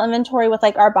 our general inventory with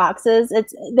like our boxes,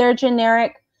 they're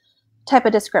generic type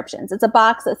of descriptions. It's a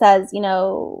box that says, you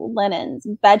know, linens,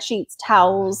 bed sheets,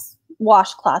 towels,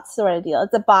 washcloths sort of deal.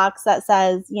 It's a box that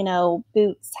says, you know,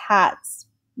 boots, hats,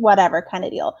 whatever kind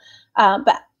of deal.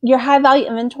 But your high value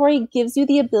inventory gives you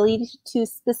the ability to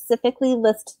specifically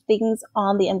list things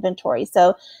on the inventory.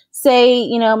 So say,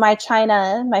 you know, my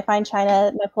china, my fine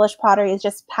china, my Polish pottery is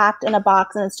just packed in a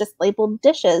box and it's just labeled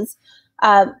dishes.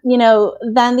 You know,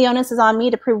 then the onus is on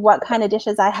me to prove what kind of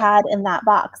dishes I had in that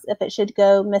box, if it should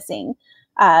go missing,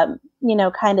 you know,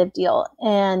 kind of deal.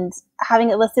 And having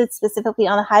it listed specifically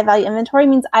on the high value inventory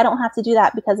means I don't have to do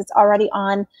that because it's already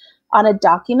on a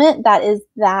document that is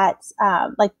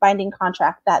like binding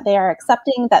contract that they are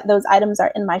accepting that those items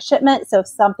are in my shipment. So if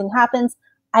something happens,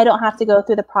 I don't have to go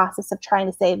through the process of trying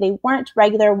to say they weren't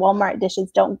regular Walmart dishes.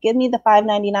 Don't give me the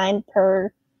 $5.99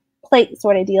 per plate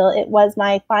sort of deal. It was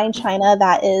my fine china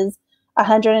that is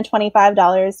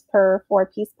 $125 per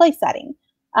 4-piece place setting.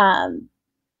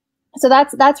 So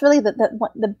that's really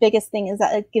the biggest thing, is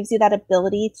that it gives you that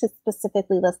ability to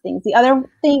specifically list things. The other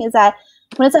thing is that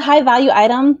when it's a high value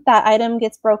item, that item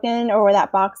gets broken or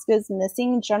that box goes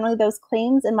missing, generally those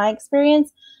claims, in my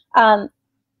experience,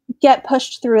 get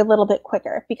pushed through a little bit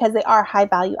quicker because they are high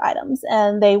value items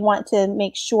and they want to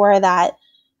make sure that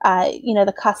you know,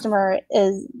 the customer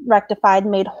is rectified,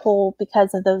 made whole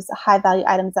because of those high value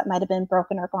items that might have been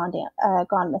broken or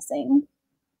gone missing.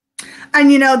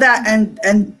 And you know that,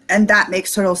 and that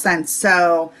makes total sense.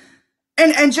 So,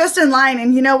 and just in line,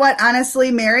 and you know what, honestly,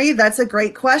 Mary, that's a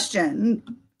great question,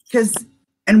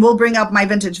 and we'll bring up my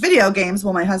vintage video games,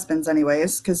 well, my husband's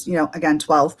anyways, because, you know, again,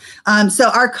 12. So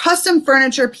our custom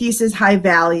furniture piece is high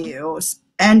value,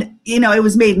 and, you know, it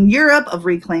was made in Europe of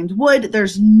reclaimed wood.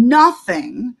 There's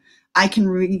nothing I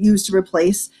can use to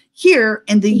replace here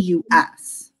in the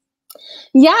US.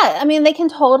 Yeah, I mean, they can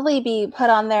totally be put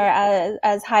on there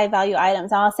as high value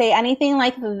items. I'll say anything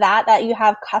like that you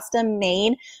have custom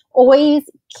made, always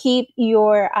keep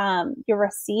your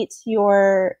receipt,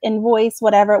 your invoice,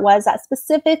 whatever it was, that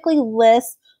specifically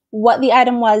lists what the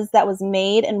item was that was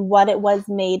made and what it was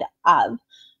made of.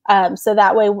 So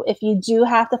that way, if you do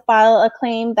have to file a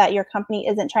claim, that your company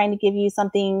isn't trying to give you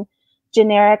something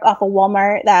generic off of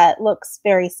Walmart that looks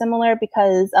very similar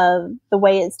because of the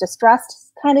way it's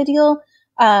distressed kind of deal.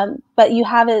 But you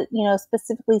have it, you know,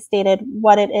 specifically stated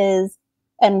what it is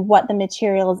and what the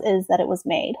materials is that it was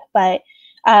made. But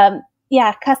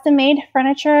yeah, custom made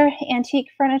furniture, antique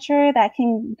furniture, that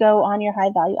can go on your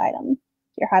high value item,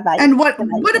 your high value. And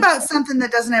what about something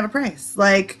that doesn't have a price?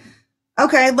 Like,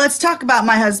 okay, let's talk about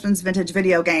my husband's vintage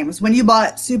video games. When you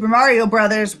bought Super Mario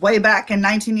Brothers way back in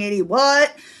 1980,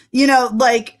 what? You know,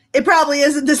 like, it probably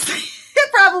isn't the same.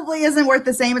 It probably isn't worth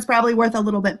the same. It's probably worth a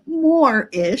little bit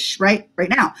more-ish right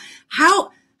now. How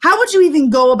would you even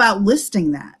go about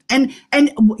listing that? And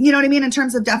you know what I mean, in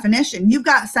terms of definition, you've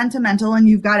got sentimental and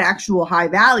you've got actual high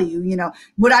value. You know,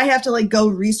 would I have to like go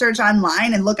research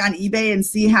online and look on eBay and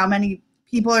see how many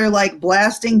people are like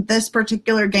blasting this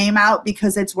particular game out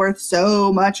because it's worth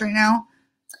so much right now?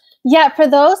 Yeah, for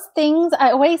those things,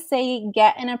 I always say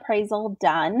get an appraisal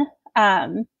done.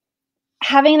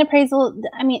 Having an appraisal,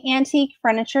 I mean, antique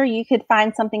furniture, you could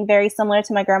find something very similar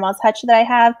to my grandma's hutch that I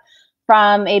have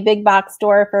from a big box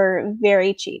store for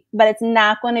very cheap, but it's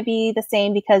not going to be the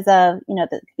same because of, you know,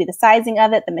 could be the sizing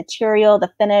of it, the material,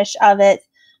 the finish of it.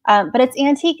 But it's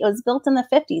antique. It was built in the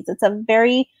 50s. It's a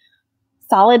very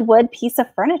solid wood piece of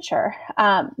furniture.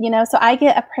 You know, so I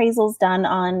get appraisals done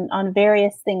on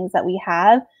various things that we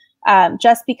have,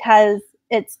 just because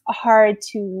it's hard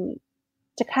to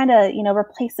kind of, you know,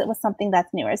 replace it with something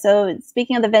that's newer. So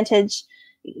speaking of the vintage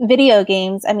video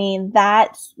games, I mean,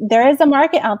 that there is a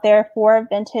market out there for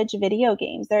vintage video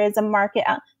games. There is a market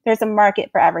there's a market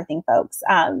for everything, folks.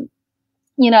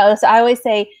 You know, so I always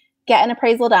say get an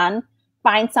appraisal done,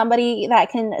 find somebody that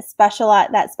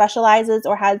specializes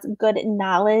or has good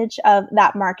knowledge of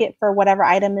that market for whatever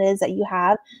item it is that you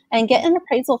have, and get an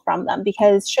appraisal from them,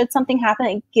 because should something happen,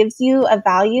 it gives you a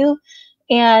value.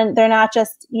 And they're not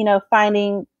just, you know,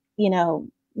 finding, you know,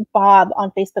 Bob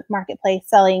on Facebook Marketplace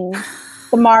selling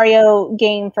the Mario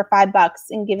game for $5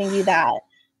 and giving you that.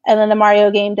 And then the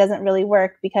Mario game doesn't really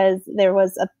work because there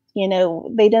was a, you know,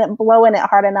 they didn't blow in it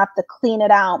hard enough to clean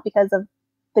it out because of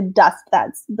the dust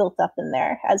that's built up in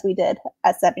there, as we did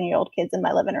as 7-year-old kids in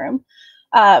my living room.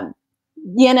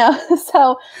 You know,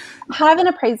 so have an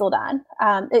appraisal done.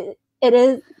 It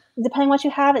is, depending on what you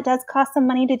have, it does cost some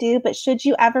money to do, but should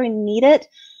you ever need it,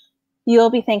 you'll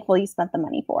be thankful you spent the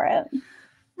money for it.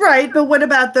 Right, but what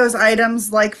about those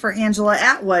items like for Angela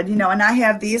Atwood, you know, and I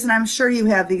have these and I'm sure you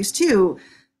have these too.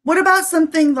 What about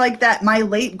something like that, my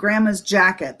late grandma's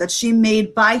jacket that she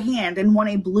made by hand and won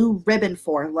a blue ribbon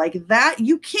for? Like that,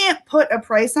 you can't put a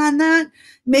price on that.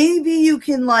 Maybe you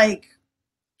can like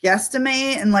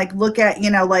guesstimate and like look at, you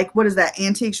know, like what is that,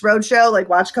 Antiques Roadshow? Like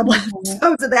watch a couple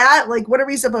episodes of that. Like what are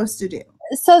we supposed to do?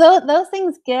 So those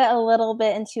things get a little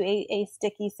bit into a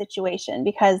sticky situation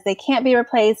because they can't be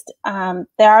replaced.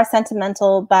 They are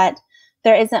sentimental, but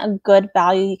there isn't a good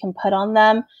value you can put on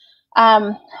them.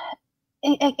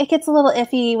 It gets a little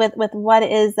iffy with what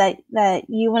it is that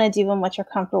you want to do and what you're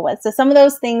comfortable with. So some of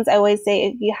those things I always say,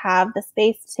 if you have the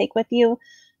space to take with you,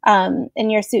 in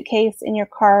your suitcase, in your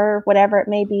car, whatever it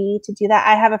may be, to do that.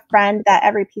 I have a friend that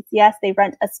every PCS, they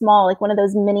rent a small, like one of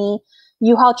those mini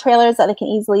U-Haul trailers that they can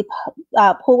easily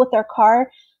pull with their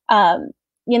car.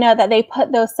 You know, that they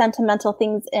put those sentimental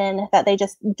things in that they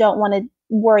just don't want to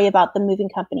worry about the moving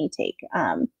company take.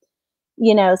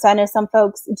 You know, so I know some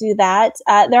folks do that.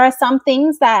 There are some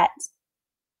things that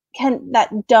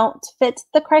don't fit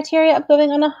the criteria of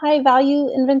going on a high value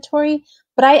inventory,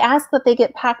 but I ask that they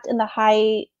get packed in the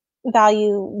high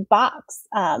value box.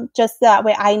 Just that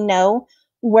way I know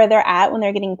where they're at when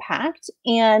they're getting packed,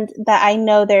 and that I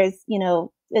know there's, you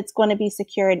know, it's going to be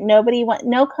secured.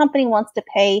 No company wants to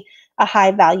pay a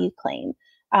high value claim.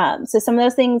 So some of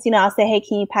those things, you know, I'll say, hey,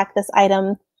 can you pack this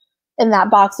item in that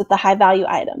box with the high value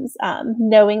items,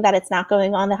 knowing that it's not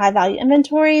going on the high value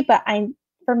inventory, but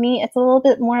for me, it's a little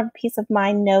bit more of a peace of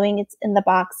mind knowing it's in the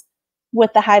box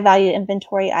with the high value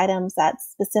inventory items that's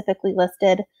specifically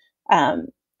listed.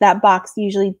 That box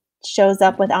usually shows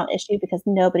up without issue because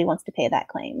nobody wants to pay that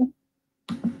claim.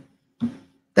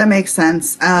 That makes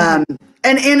sense. And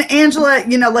Angela,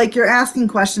 you know, like you're asking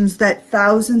questions that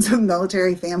thousands of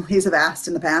military families have asked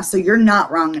in the past, so you're not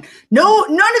wrong. No,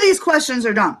 none of these questions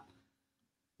are dumb.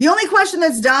 The only question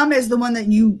that's dumb is the one that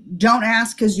you don't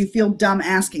ask because you feel dumb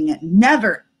asking it.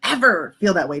 Never, ever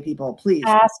feel that way, people. Please.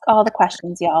 Ask all the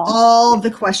questions, y'all. All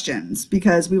the questions,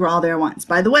 because we were all there once.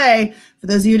 By the way, for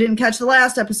those of you who didn't catch the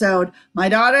last episode, my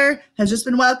daughter has just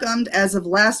been welcomed as of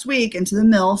last week into the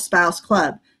Mill Spouse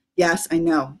Club. Yes, I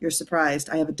know, you're surprised.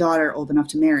 I have a daughter old enough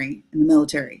to marry in the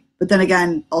military. But then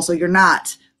again, also you're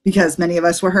not, because many of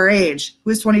us were her age, who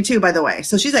is 22, by the way.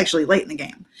 So she's actually late in the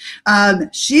game.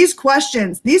 These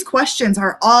questions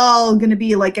are all going to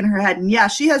be like in her head. And yeah,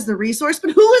 she has the resource, but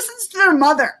who listens to their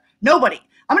mother? Nobody.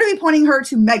 I'm going to be pointing her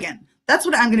to Megan. That's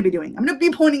what I'm going to be doing. I'm going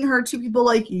to be pointing her to people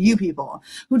like you people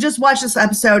who just watch this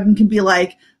episode and can be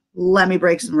like, let me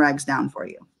break some regs down for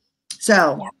you.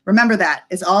 So remember that.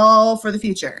 It's all for the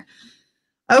future.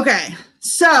 Okay.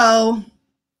 So,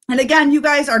 and again, you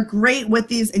guys are great with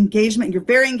these engagement. You're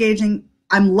very engaging.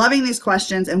 I'm loving these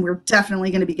questions, and we're definitely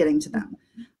going to be getting to them.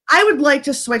 I would like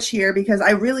to switch here because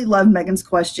I really love Megan's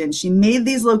question. She made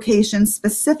these locations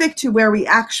specific to where we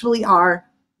actually are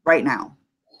right now.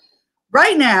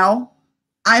 Right now,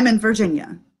 I'm in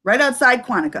Virginia, right outside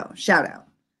Quantico. Shout out.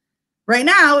 Right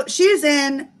now, she's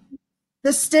in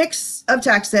the sticks of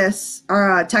Texas,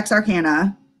 or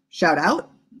Texarkana. Shout out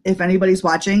if anybody's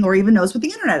watching or even knows what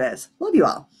the internet is. Love you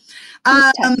all.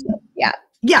 Yeah.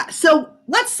 Yeah. So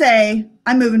let's say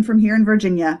I'm moving from here in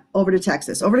Virginia over to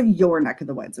Texas, over to your neck of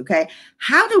the woods. Okay.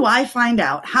 How do I find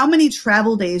out how many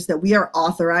travel days that we are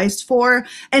authorized for?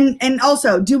 And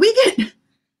also, do we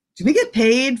get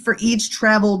paid for each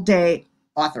travel day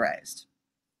authorized?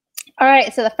 All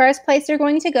right. So the first place you're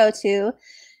going to go to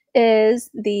is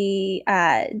the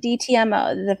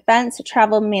DTMO, the Defense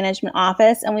Travel Management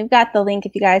Office. And we've got the link.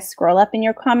 If you guys scroll up in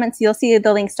your comments, you'll see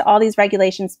the links to all these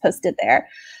regulations posted there.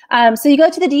 So you go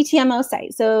to the DTMO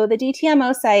site. So the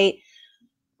DTMO site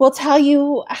will tell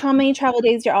you how many travel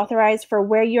days you're authorized for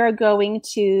where you're going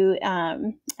to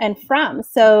and from.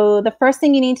 So the first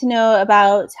thing you need to know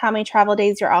about how many travel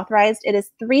days you're authorized, it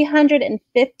is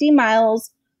 350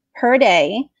 miles per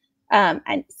day.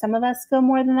 And some of us go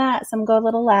more than that, some go a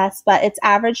little less, but it's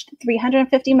averaged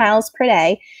 350 miles per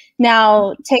day.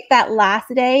 Now, take that last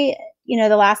day,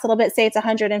 the last little bit, say it's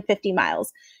 150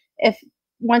 miles. If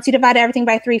once you divide everything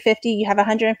by 350, you have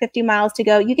 150 miles to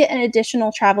go, you get an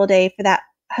additional travel day for that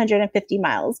 150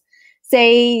 miles.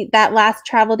 Say that last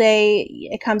travel day,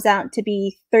 it comes out to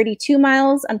be 32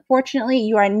 miles. Unfortunately,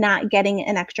 you are not getting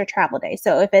an extra travel day.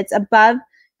 So if it's above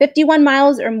 51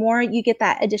 miles or more, you get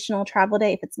that additional travel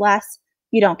day. If it's less,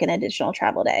 you don't get an additional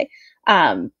travel day.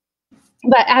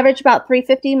 But average about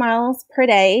 350 miles per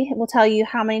day will tell you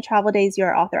how many travel days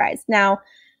you're authorized. Now,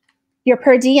 your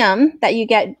per diem that you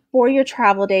get for your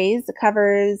travel days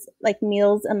covers like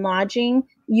meals and lodging.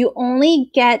 You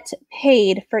only get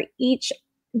paid for each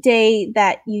day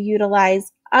that you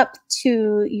utilize up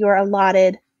to your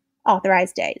allotted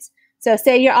authorized days. So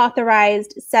say you're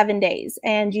authorized 7 days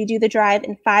and you do the drive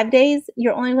in 5 days,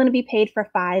 you're only going to be paid for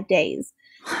 5 days.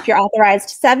 If you're authorized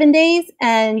 7 days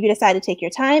and you decide to take your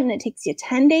time and it takes you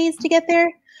 10 days to get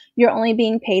there, you're only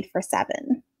being paid for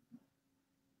 7.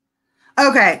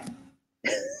 Okay.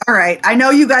 All right. I know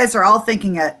you guys are all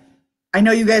thinking it.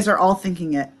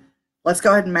 Let's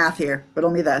go ahead and math here.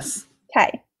 Riddle me this.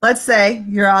 Okay. Let's say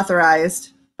you're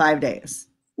authorized 5 days.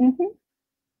 Mm-hmm.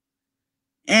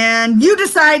 And you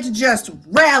decide to just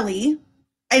rally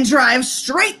and drive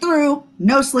straight through,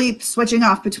 no sleep, switching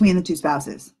off between the two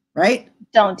spouses, right?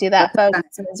 Don't do that, folks.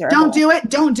 It's miserable. Don't do it.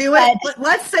 Don't do it.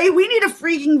 Let's say we need a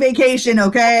freaking vacation,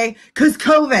 okay? Because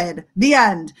COVID, the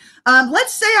end.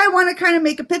 Let's say I want to kind of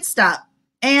make a pit stop.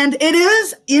 And it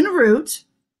is en route.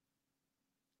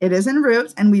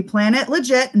 And we plan it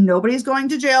legit. Nobody's going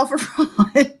to jail for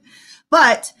fraud.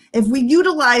 But if we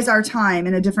utilize our time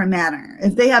in a different manner,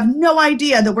 if they have no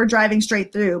idea that we're driving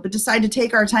straight through, but decide to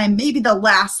take our time, maybe the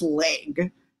last leg,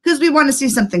 because we want to see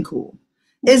something cool,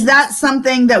 is that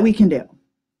something that we can do?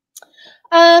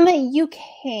 You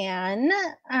can.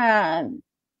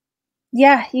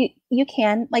 Yeah, you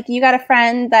can. Like, you got a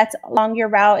friend that's along your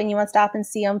route and you want to stop and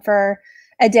see them for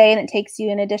a day and it takes you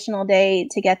an additional day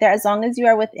to get there. As long as you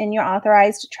are within your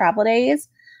authorized travel days,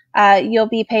 you'll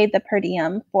be paid the per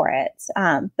diem for it.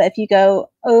 But if you go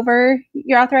over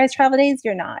your authorized travel days,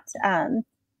 you're not.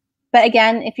 But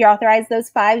again, if you're authorized those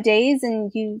 5 days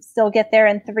and you still get there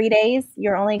in 3 days,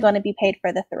 you're only going to be paid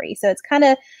for the 3. So it's kind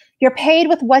of, you're paid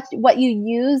with what you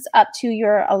use up to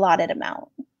your allotted amount.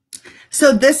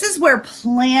 So this is where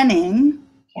planning,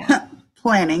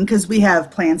 because we have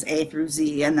plans A through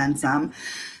Z and then some.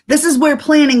 This is where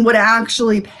planning would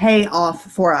actually pay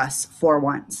off for us for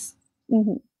once.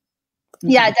 Mm-hmm.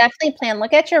 Yeah, definitely plan.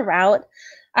 Look at your route.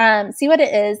 See what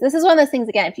it is. This is one of those things,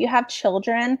 again, if you have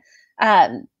children,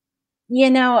 I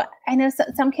know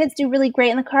some kids do really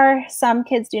great in the car. Some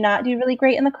kids do not do really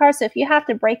great in the car. So if you have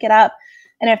to break it up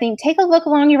and everything, take a look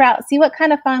along your route, see what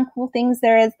kind of fun, cool things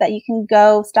there is that you can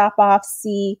go, stop off,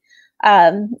 see,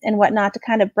 and whatnot to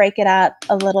kind of break it up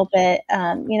a little bit.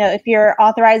 If you're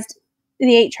authorized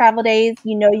the 8 travel days,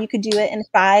 you could do it in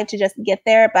 5 to just get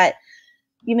there, but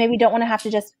you maybe don't want to have to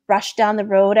just rush down the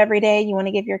road every day. You want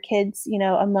to give your kids,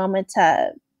 a moment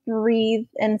to breathe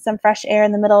in some fresh air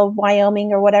in the middle of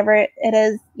Wyoming or whatever it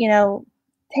is.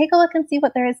 Take a look and see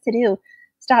what there is to do.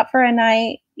 Stop for a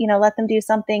night, let them do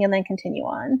something and then continue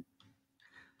on.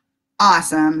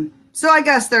 Awesome. So I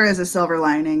guess there is a silver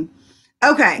lining.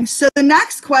 Okay, so the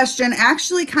next question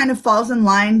actually kind of falls in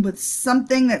line with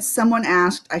something that someone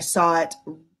asked. I saw it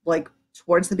like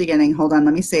towards the beginning. Hold on,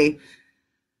 let me see.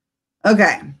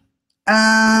 Okay.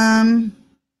 About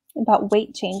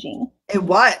weight changing. It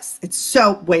was. It's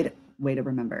so, way to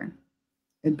remember.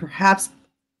 And perhaps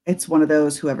it's one of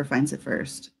those, whoever finds it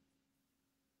first.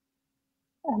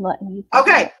 I'm letting you.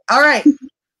 Okay. All right.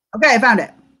 Okay. I found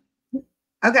it.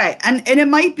 Okay. And it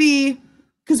might be,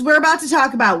 because we're about to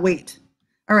talk about weight.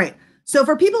 All right. So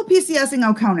for people PCSing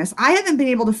Oconus, I haven't been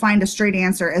able to find a straight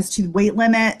answer as to weight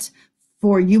limit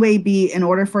for UAB in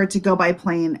order for it to go by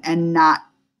plane and not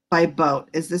by boat.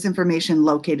 Is this information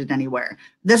located anywhere?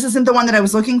 This isn't the one that I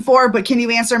was looking for, but can you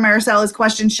answer Maricella's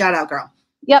question? Shout out, girl.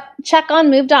 Yep. Check on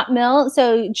move.mil.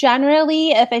 So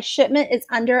generally, if a shipment is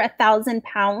under 1,000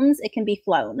 pounds, it can be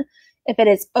flown. If it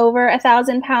is over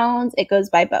 1,000 pounds, it goes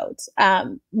by boat.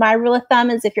 My rule of thumb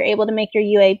is if you're able to make your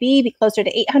UAB be closer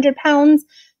to 800 pounds,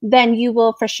 then you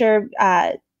will for sure,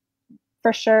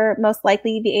 most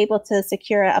likely be able to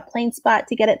secure a plane spot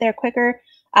to get it there quicker.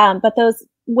 But those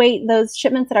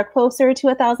shipments that are closer to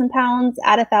 1,000 pounds,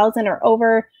 at 1,000 or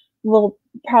over, will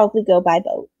probably go by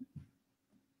boat.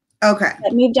 Okay.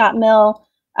 But move.mil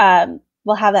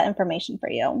will have that information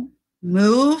for you.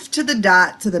 Move to the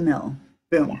dot to the mill.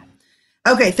 Boom. Yeah.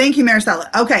 Okay, thank you, Maricela.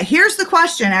 Okay, here's the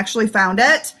question. Actually found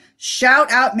it.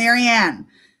 Shout out, Marianne.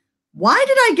 Why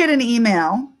did I get an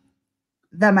email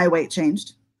that my weight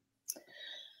changed?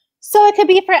 So it could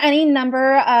be for any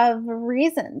number of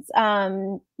reasons.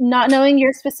 Not knowing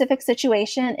your specific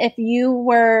situation, if you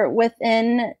were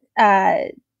within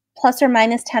plus or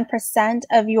minus 10%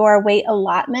 of your weight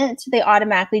allotment, they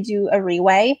automatically do a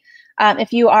reweigh.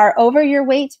 If you are over your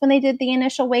weight when they did the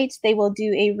initial weight, they will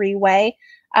do a reweigh.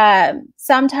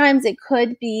 Sometimes it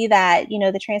could be that,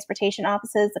 the transportation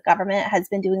offices, the government has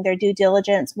been doing their due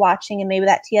diligence, watching, and maybe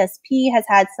that TSP has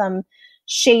had some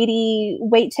shady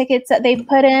weight tickets that they've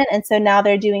put in. And so now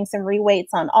they're doing some reweights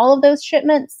on all of those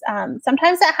shipments.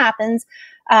 Sometimes that happens.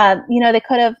 They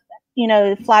could have,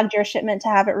 flagged your shipment to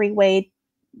have it reweighed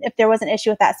if there was an issue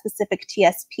with that specific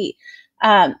TSP.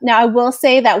 Now, I will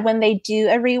say that when they do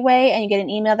a reweigh and you get an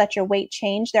email that your weight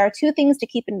changed, there are two things to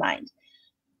keep in mind.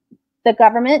 The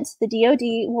government, the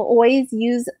DOD, will always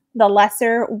use the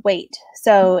lesser weight.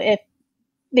 So if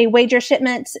they weighed your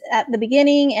shipment at the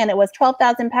beginning and it was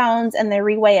 12,000 pounds and they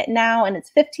reweigh it now and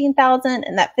it's 15,000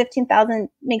 and that 15,000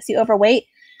 makes you overweight,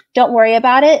 don't worry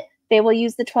about it. They will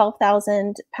use the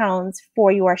 12,000 pounds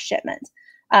for your shipment.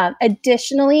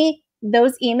 Additionally,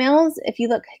 those emails, if you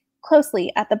look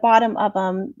closely at the bottom of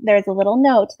them, there's a little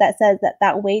note that says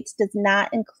that weight does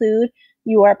not include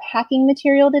your packing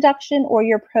material deduction or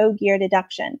your pro gear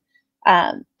deduction.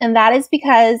 And that is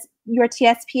because your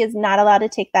TSP is not allowed to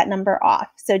take that number off.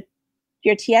 So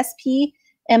your TSP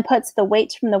inputs the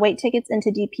weight from the weight tickets into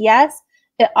DPS.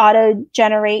 It auto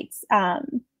generates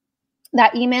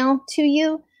that email to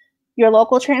you. Your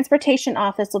local transportation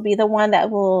office will be the one that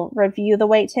will review the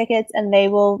weight tickets, and they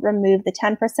will remove the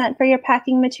 10% for your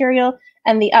packing material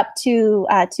and the up to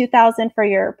 2,000 for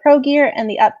your pro gear and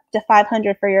the up to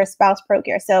 500 for your spouse pro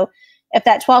gear. So if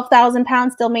that 12,000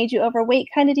 pounds still made you overweight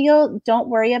kind of deal, don't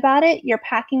worry about it. Your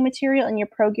packing material and your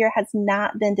pro gear has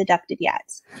not been deducted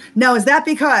yet. Now, is that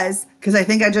because I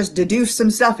think I just deduced some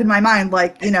stuff in my mind,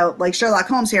 like Sherlock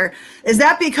Holmes here. Is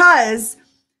that because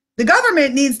the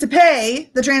government needs to pay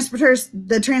the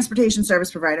transportation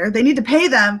service provider? They need to pay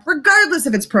them regardless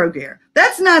if it's pro gear.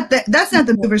 That's not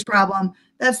the mover's problem.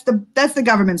 That's the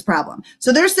government's problem.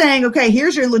 So they're saying, okay,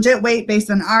 here's your legit weight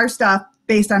based on our stuff,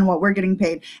 based on what we're getting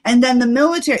paid. And then the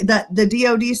military, the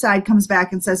DOD side comes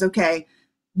back and says, okay,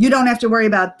 you don't have to worry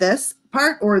about this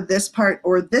part or this part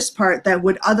or this part that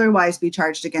would otherwise be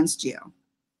charged against you.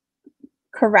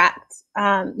 Correct.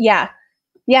 Yeah.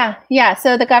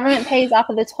 So the government pays off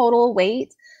of the total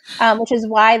weight, which is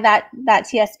why that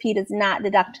TSP does not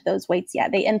deduct those weights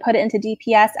yet. They input it into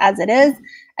DPS as it is,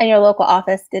 and your local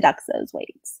office deducts those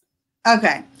weights.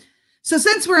 Okay. So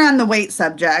since we're on the weight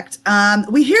subject,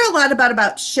 we hear a lot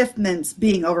about shipments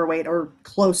being overweight or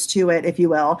close to it, if you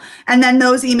will. And then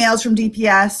those emails from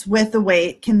DPS with the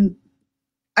weight can,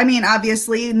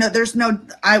 obviously,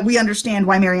 we understand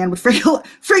why Marianne would freak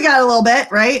out a little bit,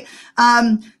 right?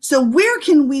 So where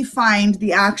can we find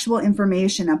the actual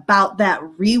information about that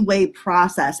reweigh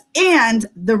process and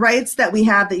the rights that we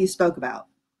have that you spoke about?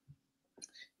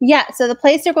 Yeah, so the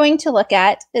place you're going to look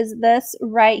at is this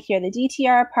right here, the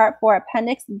DTR Part 4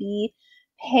 Appendix B,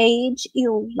 page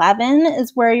 11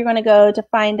 is where you're going to go to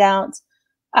find out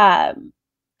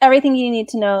everything you need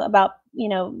to know about,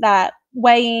 that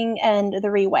weighing and the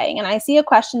reweighing. And I see a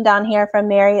question down here from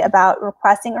Mary about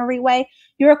requesting a reweigh.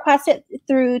 You request it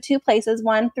through two places,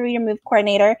 one through your move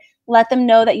coordinator. let them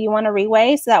know that you want a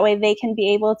reweigh, so that way they can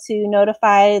be able to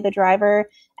notify the driver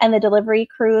and the delivery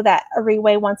crew that a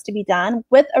reweigh wants to be done.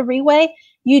 With a reweigh,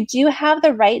 you do have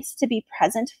the rights to be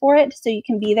present for it, so you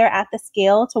can be there at the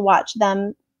scale to watch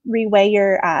them reweigh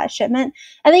your shipment.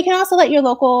 And they can also let your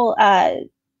local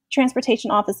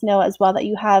transportation office know as well that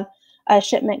you have a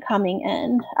shipment coming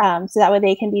in, so that way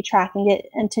they can be tracking it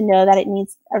and to know that it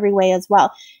needs a reweigh as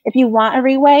well. If you want a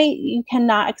reweigh, you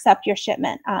cannot accept your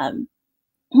shipment.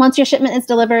 Once your shipment is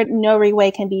delivered, no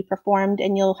reweigh can be performed,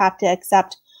 and you'll have to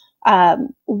accept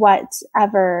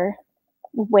whatever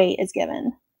weight is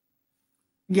given.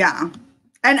 Yeah.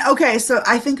 And okay, so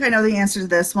I think I know the answer to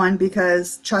this one,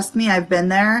 because trust me, I've been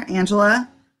there, Angela.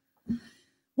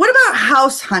 What about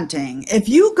house hunting? If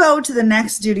you go to the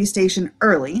next duty station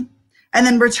early and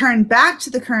then return back to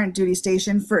the current duty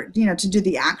station for, to do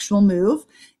the actual move,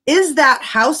 is that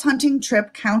house hunting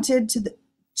trip counted to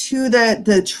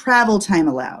the travel time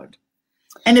allowed?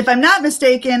 And if I'm not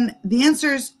mistaken, the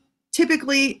answer is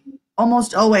typically,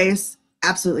 almost always,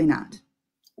 absolutely not.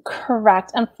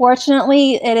 Correct.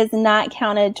 Unfortunately, it is not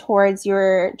counted towards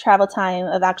your travel time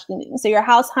of actually moving. So your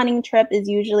house hunting trip is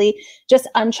usually just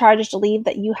uncharged leave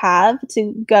that you have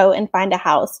to go and find a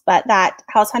house. But that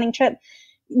house hunting trip,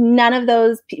 none of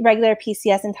those regular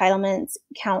PCS entitlements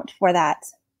count for that.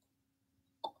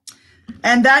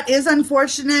 And that is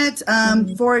unfortunate.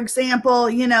 For example,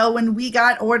 when we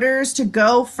got orders to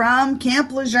go from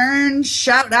Camp Lejeune,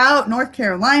 shout out, North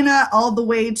Carolina, all the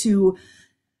way to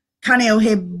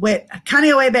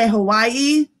Kaneohe Bay,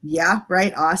 Hawaii. Yeah,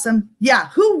 right. Awesome. Yeah.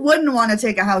 Who wouldn't want to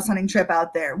take a house hunting trip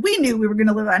out there? We knew we were going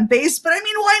to live on base, but I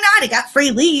mean, why not? It got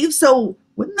free leave. So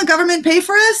wouldn't the government pay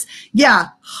for us? Yeah.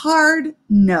 Hard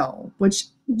no, which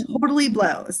totally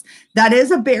blows. That is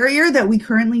a barrier that we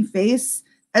currently face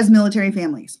as military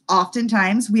families.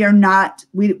 Oftentimes we are not,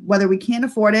 whether we can't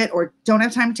afford it or don't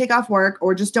have time to take off work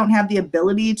or just don't have the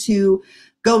ability to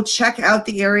go check out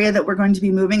the area that we're going to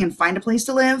be moving and find a place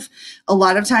to live. A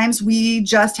lot of times we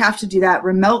just have to do that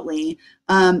remotely.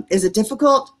 Is it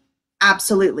difficult?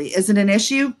 Absolutely. Is it an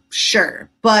issue? Sure.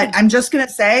 But I'm just going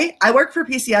to say, I work for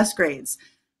PCS grades.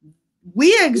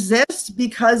 We exist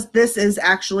because this is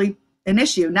actually an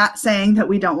issue. Not saying that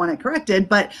we don't want it corrected,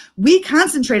 but we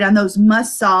concentrate on those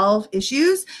must solve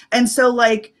issues. And so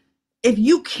like, if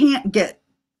you can't get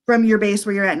from your base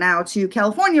where you're at now to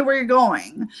California where you're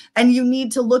going, and you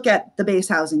need to look at the base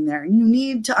housing there, you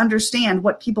need to understand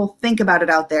what people think about it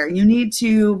out there, you need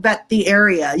to vet the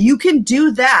area, you can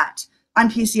do that on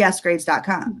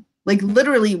PCSgrades.com. Like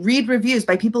literally read reviews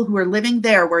by people who are living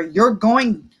there where you're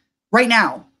going right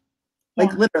now.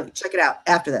 Like literally check it out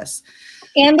after this.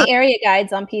 And the area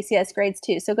guides on PCS grades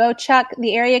too. So go check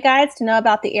the area guides to know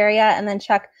about the area, and then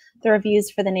check the reviews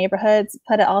for the neighborhoods,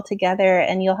 put it all together,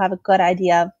 and you'll have a good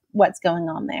idea of what's going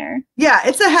on there. Yeah,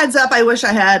 it's a heads up. I wish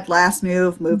I had last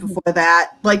move before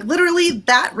that. Like literally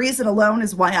that reason alone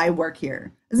is why I work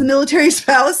here. As a military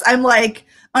spouse, I'm like,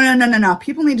 oh, no.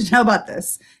 People need to know about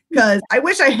this because I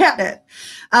wish I had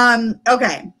it.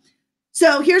 Okay.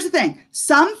 So here's the thing.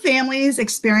 Some families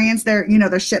experience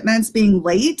their shipments being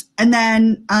late, and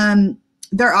then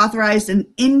they're authorized an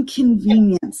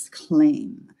inconvenience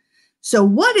claim. So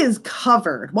what is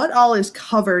covered? What all is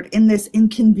covered in this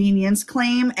inconvenience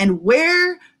claim, and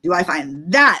where do I find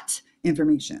that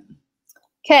information?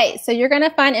 Okay, so you're going to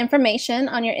find information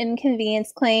on your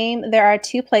inconvenience claim. There are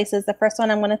two places. The first one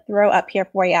I'm going to throw up here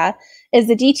for you is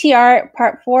the DTR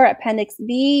Part 4 Appendix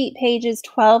B, pages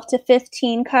 12 to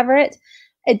 15 cover it.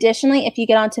 Additionally, if you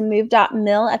get onto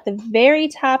move.mil, at the very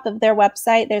top of their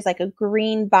website, there's like a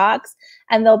green box,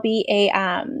 and there'll be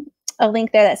a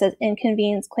link there that says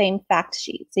inconvenience claim fact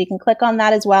sheet. So you can click on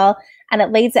that as well, and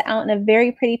it lays it out in a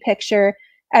very pretty picture,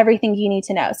 everything you need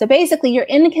to know. So basically your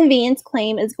inconvenience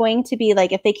claim is going to be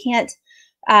like if they can't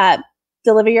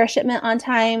deliver your shipment on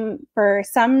time for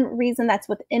some reason that's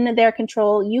within their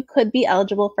control, you could be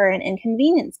eligible for an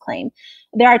inconvenience claim.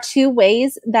 There are two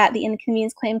ways that the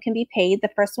inconvenience claim can be paid. The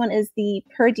first one is the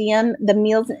per diem, the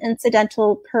meals and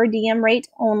incidental per diem rate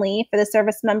only for the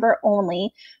service member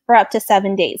only for up to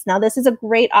 7 days. Now, this is a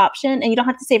great option, and you don't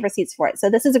have to save receipts for it. So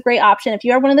this is a great option. If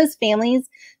you are one of those families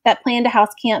that plan to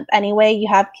house camp anyway, you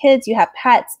have kids, you have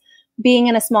pets, being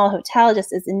in a small hotel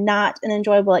just is not an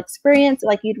enjoyable experience.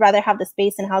 Like you'd rather have the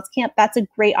space in house camp, that's a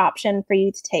great option for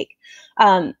you to take.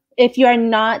 If you are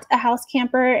not a house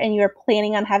camper and you're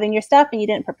planning on having your stuff and you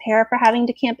didn't prepare for having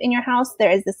to camp in your house, there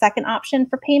is the second option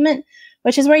for payment,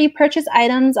 which is where you purchase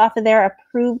items off of their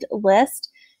approved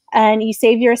list and you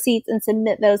save your receipts and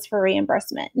submit those for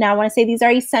reimbursement. Now, I want to say these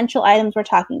are essential items we're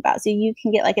talking about. So you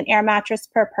can get like an air mattress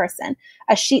per person,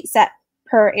 a sheet set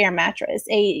per air mattress,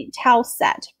 a towel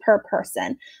set per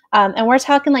person. And we're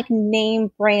talking like name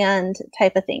brand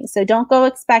type of things. So don't go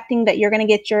expecting that you're going to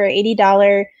get your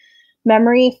 $80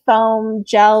 memory foam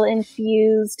gel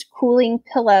infused cooling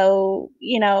pillow,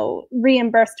 you know,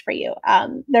 reimbursed for you.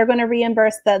 They're going to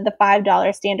reimburse the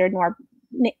 $5 standard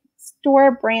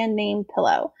store brand name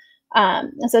pillow.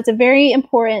 So it's a very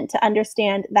important to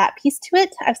understand that piece to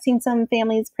it. I've seen some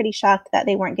families pretty shocked that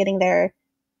they weren't getting their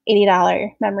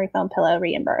 $80 memory foam pillow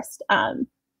reimbursed.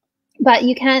 But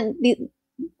you can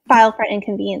file for an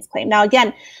inconvenience claim. Now,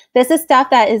 again, this is stuff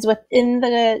that is within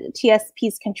the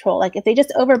TSP's control. Like if they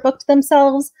just overbooked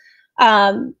themselves,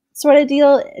 sort of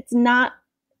deal, it's not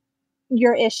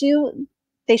your issue.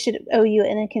 They should owe you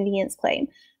an inconvenience claim.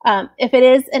 If it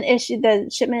is an issue, the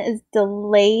shipment is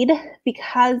delayed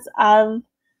because of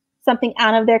something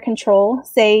out of their control.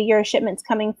 Say your shipment's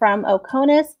coming from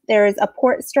Oconus, there's a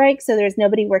port strike, so there's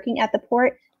nobody working at the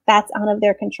port. That's out of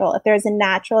their control. If there's a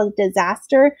natural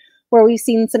disaster, where we've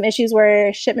seen some issues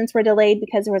where shipments were delayed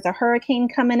because there was a hurricane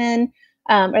coming in,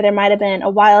 or there might have been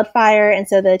a wildfire, and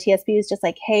so the TSP is just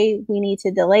like, hey, we need to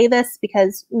delay this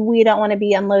because we don't want to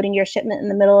be unloading your shipment in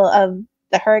the middle of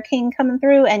the hurricane coming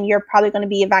through, and you're probably going to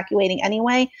be evacuating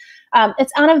anyway.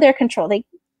 It's out of their control. They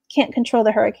can't control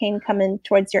the hurricane coming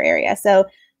towards your area. So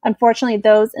unfortunately,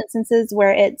 those instances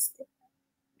where it's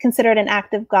considered an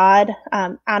act of God,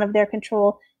 out of their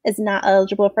control, is not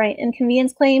eligible for an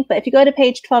inconvenience claim. But if you go to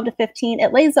page 12 to 15,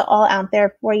 it lays it all out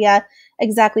there for you,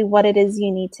 exactly what it is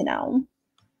you need to know.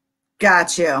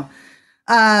 Got you.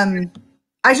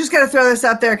 I just got to throw this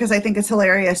up there because I think it's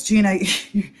hilarious. Gina,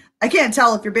 I can't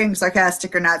tell if you're being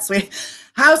sarcastic or not, sweet.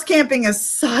 House camping is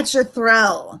such a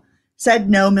thrill. Said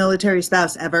no military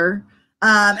spouse ever.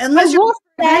 Unless you're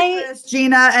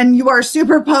Gina, and you are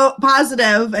super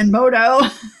positive and moto.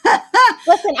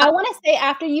 Listen, I want to say,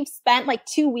 after you've spent like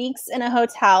 2 weeks in a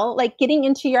hotel, like getting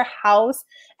into your house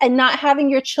and not having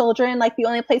your children, like the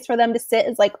only place for them to sit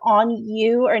is like on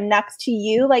you or next to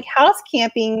you, like house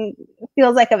camping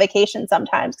feels like a vacation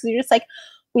sometimes, because you're just like,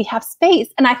 we have space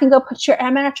and I can go put your air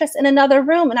mattress in another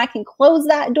room and I can close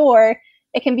that door.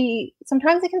 It can be,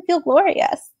 sometimes it can feel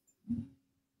glorious.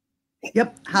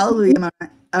 Yep. Hallelujah.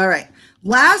 All right.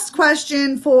 Last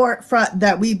question for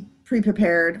that we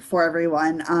pre-prepared for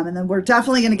everyone. And then we're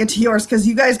definitely going to get to yours because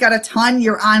you guys got a ton.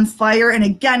 You're on fire. And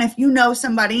again, if you know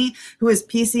somebody who is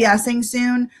PCSing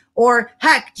soon, or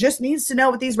heck, just needs to know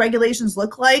what these regulations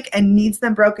look like and needs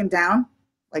them broken down,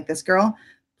 like this girl,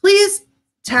 please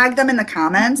tag them in the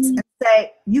comments and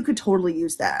say, you could totally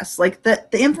use this. Like the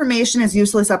information is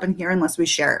useless up in here unless we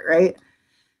share it, right?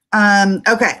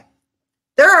 Okay.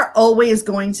 There are always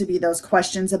going to be those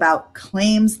questions about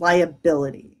claims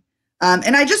liability.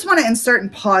 And I just want to insert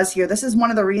and pause here. This is one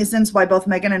of the reasons why both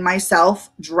Megan and myself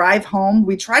drive home.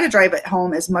 We try to drive it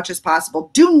home as much as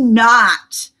possible. Do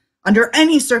not, under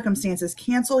any circumstances,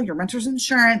 cancel your renter's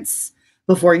insurance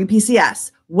before you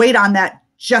PCS. Wait on that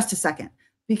just a second,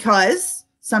 because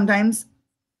sometimes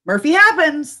Murphy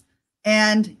happens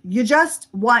and you just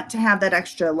want to have that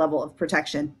extra level of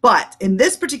protection. But in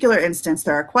this particular instance,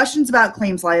 there are questions about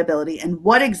claims liability and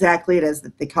what exactly it is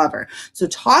that they cover. So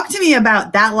talk to me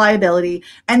about that liability,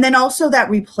 and then also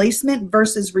that replacement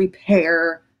versus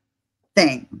repair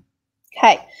thing.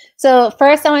 Okay, so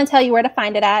first I want to tell you where to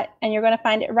find it at, and you're going to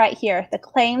find it right here. The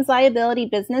claims liability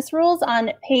business rules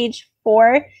on page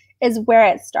 4 is where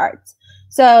it starts.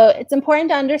 So it's important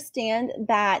to understand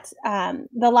that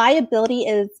the liability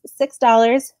is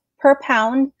 $6 per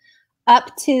pound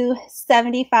up to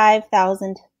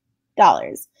 $75,000.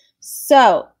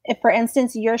 So if, for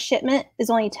instance, your shipment is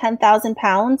only 10,000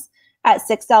 pounds at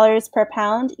 $6 per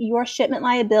pound, your shipment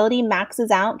liability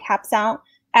maxes out, caps out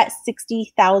at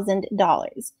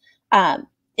 $60,000.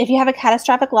 If you have a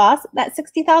catastrophic loss, that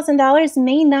 $60,000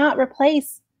 may not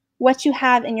replace what you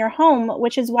have in your home,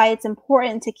 which is why it's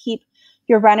important to keep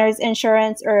your renter's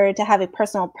insurance or to have a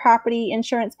personal property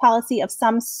insurance policy of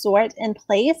some sort in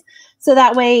place. So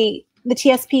that way the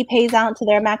TSP pays out to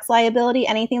their max liability.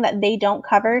 Anything that they don't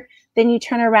cover, then you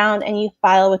turn around and you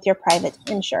file with your private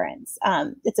insurance.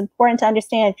 It's important to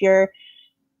understand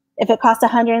if it costs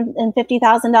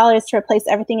 $150,000 to replace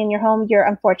everything in your home, you're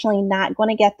unfortunately not going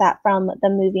to get that from the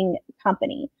moving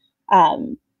company,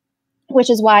 which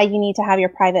is why you need to have your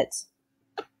private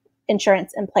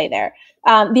insurance in play there.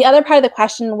 The other part of the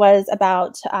question was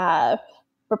about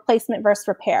replacement versus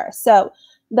repair. So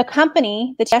the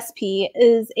company, the TSP,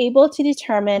 is able to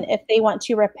determine if they want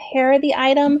to repair the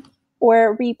item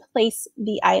or replace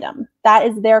the item. That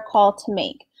is their call to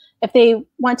make. If they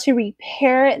want to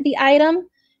repair the item,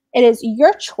 It is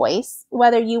your choice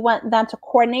whether you want them to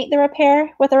coordinate the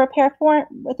repair with a repair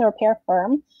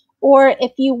firm, or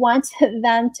if you want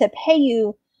them to pay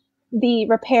you the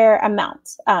repair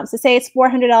amount. So say it's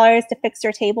 $400 to fix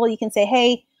your table. You can say,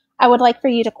 hey, I would like for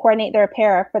you to coordinate the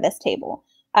repair for this table.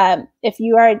 If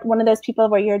you are one of those people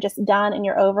where you're just done and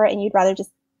you're over it and you'd rather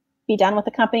just be done with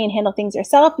the company and handle things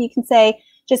yourself, you can say,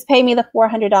 just pay me the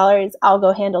 $400. I'll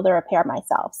go handle the repair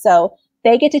myself. So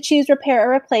they get to choose repair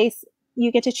or replace.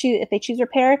 You get to choose, if they choose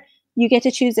repair, you get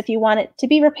to choose if you want it to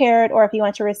be repaired or if you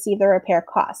want to receive the repair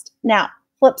cost. Now,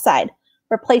 flip side,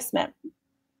 replacement.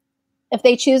 If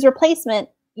they choose replacement,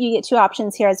 you get two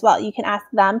options here as well. You can ask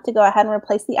them to go ahead and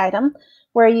replace the item,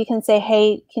 where you can say,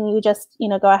 hey, can you just,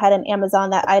 go ahead and Amazon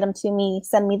that item to me,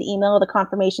 send me the email, the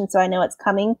confirmation so I know it's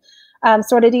coming,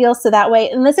 sort of deal. So that way,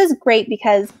 and this is great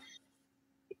because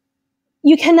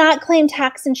you cannot claim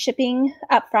tax and shipping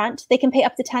up front. They can pay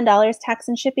up to $10 tax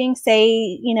and shipping.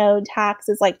 Say, tax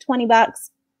is like $20,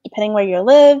 depending where you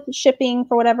live. Shipping,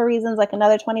 for whatever reasons, like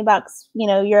another $20.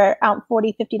 You're out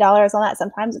 $40, $50 on that.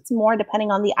 Sometimes it's more depending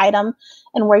on the item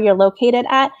and where you're located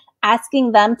at.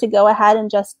 Asking them to go ahead and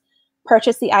just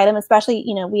purchase the item, especially,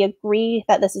 we agree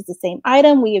that this is the same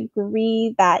item. We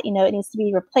agree that, it needs to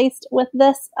be replaced with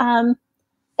this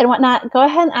and whatnot. Go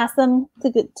ahead and ask them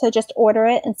to just order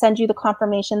it and send you the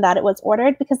confirmation that it was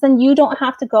ordered, because then you don't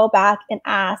have to go back and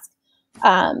ask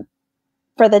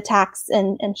for the tax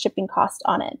and shipping cost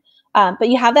on it. But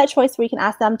you have that choice where you can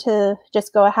ask them to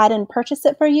just go ahead and purchase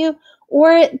it for you,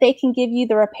 or they can give you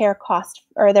the repair cost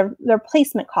or the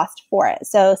replacement cost for it.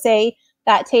 So say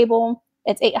that table,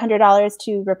 it's $800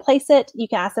 to replace it. You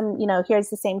can ask them,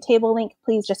 here's the same table link.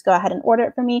 Please just go ahead and order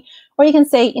it for me. Or you can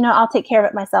say, I'll take care of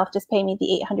it myself. Just pay me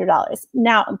the $800.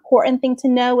 Now, important thing to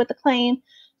know with the claim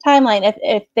timeline,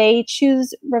 if they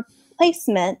choose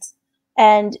replacement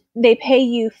and they pay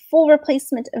you full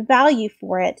replacement value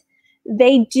for it,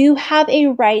 they do have a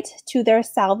right to their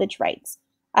salvage rights,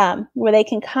 where they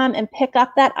can come and pick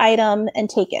up that item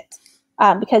and take it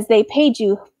because they paid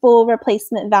you full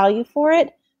replacement value for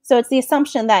it. So it's the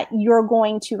assumption that you're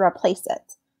going to replace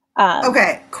it.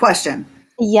 Okay, question.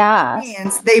 Yeah.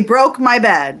 Means they broke my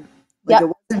bed.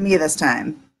 It wasn't me this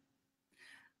time.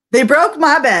 They broke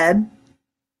my bed.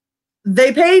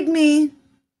 They paid me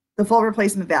the full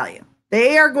replacement value.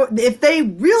 They are if they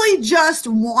really just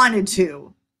wanted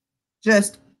to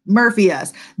just Murphy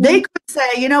us, they could say,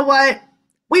 you know what?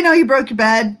 We know you broke your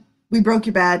bed. We broke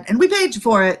your bed and we paid you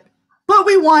for it, but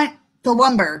we want the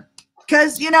lumber.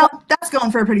 Because, that's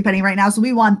going for a pretty penny right now. So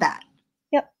we want that.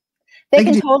 Yep. They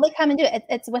can totally come and do it.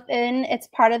 It's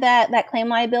part of that claim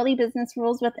liability business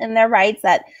rules within their rights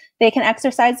that they can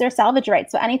exercise their salvage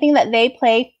rights. So anything that they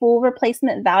pay full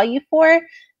replacement value for,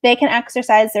 they can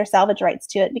exercise their salvage rights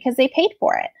to it because they paid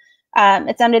for it.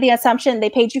 It's under the assumption they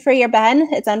paid you for your bed.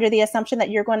 It's under the assumption that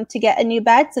you're going to get a new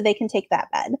bed, so they can take that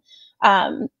bed,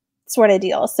 sort of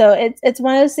deal. So it's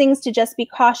one of those things to just be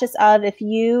cautious of. If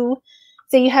you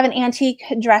say you have an antique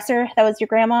dresser that was your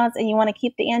grandma's and you want to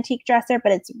keep the antique dresser,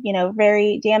 but it's,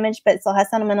 very damaged, but it still has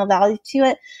sentimental value to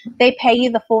it. They pay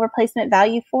you the full replacement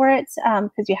value for it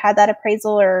because you had that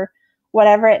appraisal or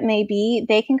whatever it may be.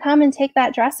 They can come and take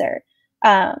that dresser.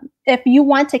 If you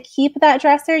want to keep that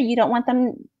dresser, you don't want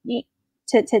them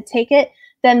to take it,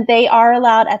 then they are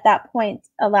allowed at that point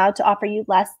to offer you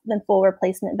less than full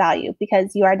replacement value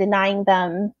because you are denying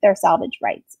them their salvage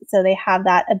rights. So they have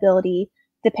that ability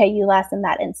to pay you less in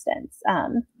that instance.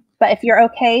 But if you're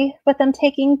okay with them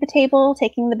taking the table,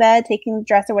 taking the bed, taking the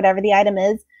dresser, whatever the item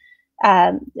is,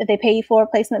 if they pay you full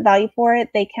replacement value for it,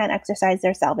 they can exercise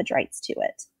their salvage rights to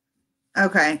it.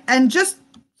 Okay. And just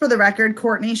for the record,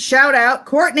 Courtney, shout out,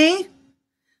 Courtney,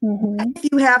 if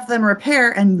you have them repair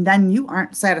and then you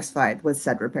aren't satisfied with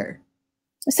said repair.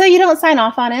 So you don't sign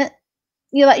off on it.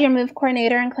 You let your move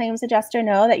coordinator and claims adjuster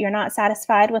know that you're not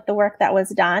satisfied with the work that was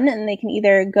done, and they can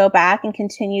either go back and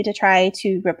continue to try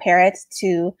to repair it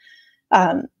to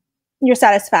your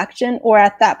satisfaction, or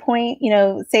at that point,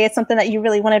 say it's something that you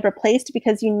really wanted replaced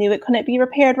because you knew it couldn't be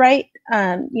repaired right.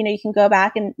 You can go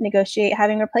back and negotiate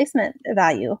having replacement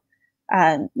value.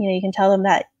 You can tell them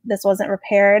that this wasn't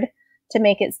repaired to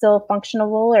make it still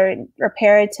functional or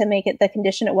repaired to make it the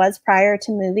condition it was prior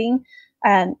to moving.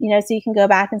 So you can go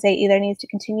back and say either needs to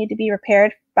continue to be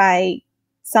repaired by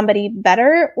somebody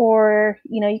better, or,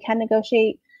 you can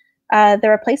negotiate the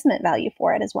replacement value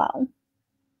for it as well.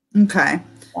 Okay.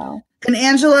 So. And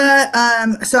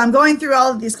Angela, so I'm going through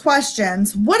all of these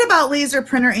questions. What about laser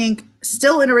printer ink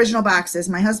still in original boxes?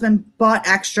 My husband bought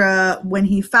extra when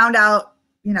he found out,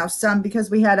 some because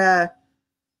he had a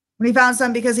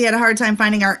hard time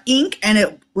finding our ink, and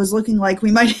it was looking like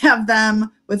we might have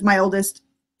them with my oldest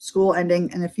school ending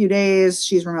in a few days.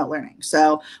 She's remote learning.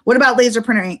 So what about laser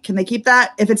printer ink? Can they keep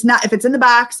that? If it's in the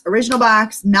box, original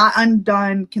box, not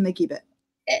undone, can they keep it?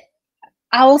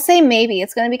 I will say maybe.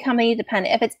 It's going to be company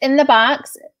dependent. If it's in the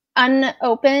box,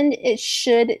 unopened, it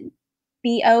should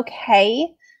be okay.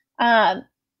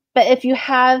 But if you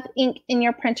have ink in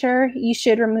your printer, you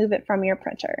should remove it from your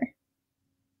printer.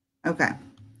 Okay.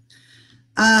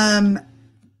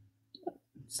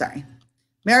 Sorry.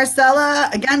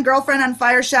 Maricela, again, girlfriend on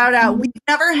fire, shout out. We've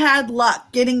never had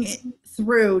luck getting it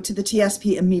through to the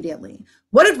TSP immediately.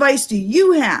 What advice do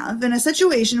you have in a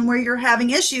situation where you're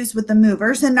having issues with the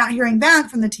movers and not hearing back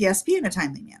from the TSP in a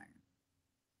timely manner?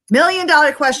 $1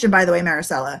 million question, by the way,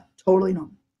 Maricela. Totally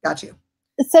normal. Got you.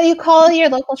 So you call your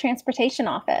local transportation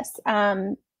office.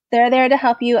 They're there to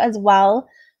help you as well.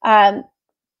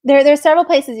 There's several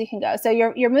places you can go. So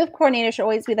your move coordinator should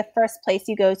always be the first place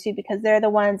you go to, because they're the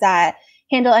ones that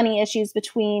handle any issues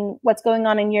between what's going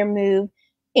on in your move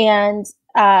and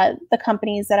the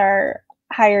companies that are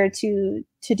hired to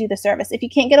do the service. If you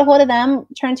can't get a hold of them,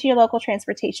 turn to your local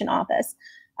transportation office.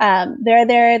 They're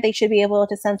there. They should be able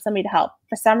to send somebody to help.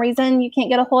 For some reason, you can't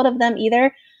get a hold of them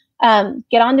either.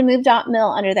 Get on to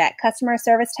move.mil. Under that customer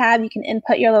service tab, you can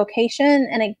input your location,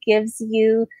 and it gives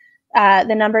you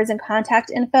the numbers and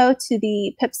contact info to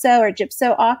the PIPSO or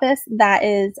GIPSO office. That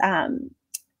is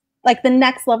like the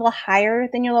next level higher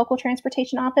than your local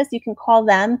transportation office. You can call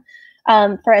them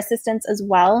for assistance as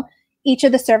well. Each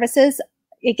of the services,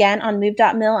 again, on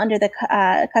move.mil under the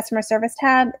customer service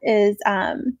tab, is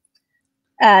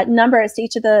numbers to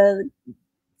each of the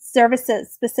services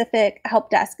specific help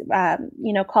desk,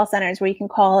 call centers where you can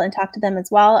call and talk to them as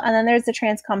well. And then there's the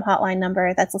Transcom hotline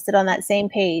number that's listed on that same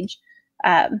page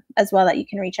as well that you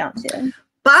can reach out to.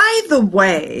 By the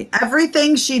way,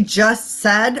 everything she just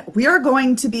said, we are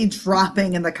going to be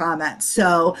dropping in the comments.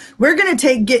 So we're going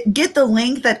to get the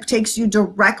link that takes you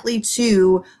directly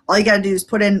to, all you got to do is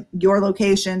put in your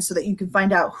location so that you can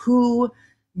find out who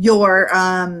your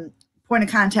point of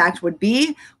contact would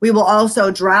be. We will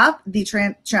also drop the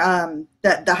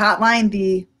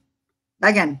hotline,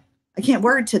 Megan, I can't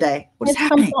word today. What is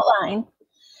happening? Hotline.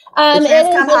 It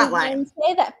is a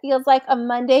Wednesday that feels like a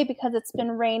Monday because it's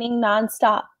been raining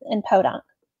nonstop in Podunk.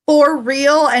 For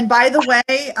real. And by the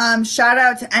way, shout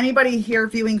out to anybody here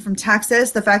viewing from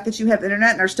Texas. The fact that you have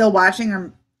internet and are still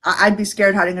watching, I'd be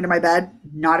scared hiding under my bed.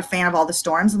 Not a fan of all the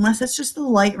storms unless it's just the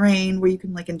light rain where you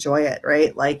can like enjoy it,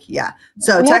 right? Like, yeah.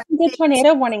 So we had some good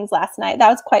tornado warnings last night. That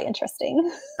was quite interesting.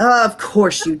 Of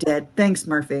course you did. Thanks,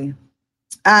 Murphy.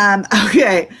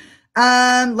 Okay.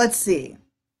 Let's see.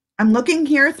 I'm looking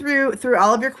here through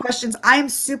all of your questions. I'm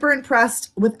super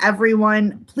impressed with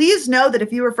everyone. Please know that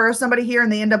if you refer somebody here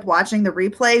and they end up watching the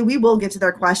replay, we will get to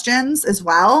their questions as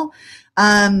well.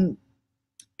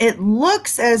 It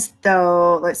looks as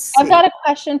though, let's see. I've got a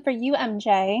question for you,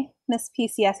 MJ, Miss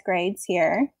PCS Grades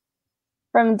here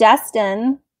from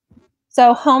Destin.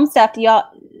 So home stuff, do y'all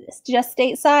just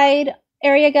stateside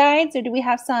area guides, or do we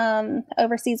have some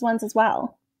overseas ones as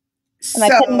well? Am I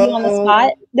putting you on the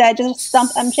spot? Did I just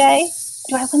stump MJ?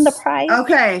 Do I win the prize?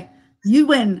 Okay. You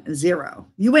win 0.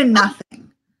 You win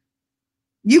nothing.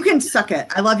 You can suck it.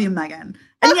 I love you, Megan.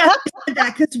 And yes,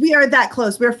 that because we are that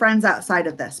close. We're friends outside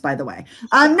of this, by the way.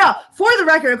 No, for the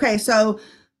record, okay, so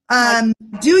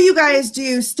do you guys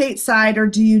do stateside or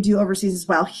do you do overseas as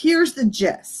well? Here's the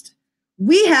gist.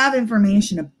 We have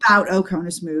information about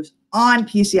OCONUS moves on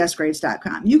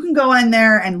PCSgrades.com. You can go in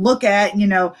there and look at,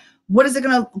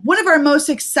 one of our most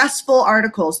successful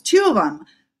articles, 2 of them,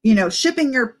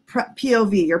 shipping your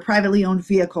POV, your privately owned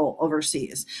vehicle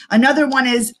overseas. Another one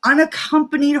is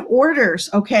unaccompanied orders.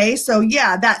 Okay. So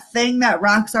yeah, that thing that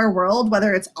rocks our world,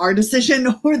 whether it's our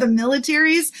decision or the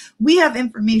military's, we have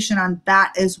information on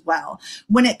that as well.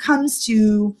 When it comes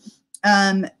to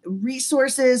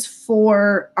resources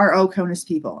for our OCONUS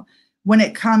people, when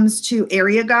it comes to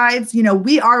area guides,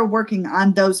 we are working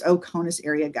on those OCONUS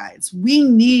area guides. We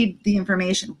need the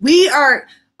information. We are,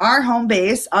 our home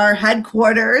base, our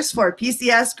headquarters for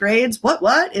PCS Grades,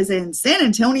 what is in San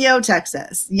Antonio,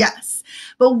 Texas. Yes.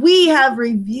 But we have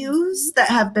reviews that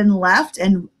have been left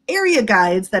and area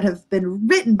guides that have been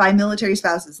written by military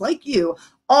spouses like you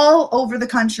all over the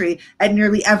country at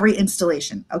nearly every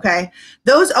installation. Okay.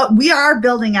 We are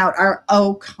building out our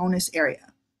OCONUS area.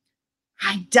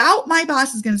 I doubt my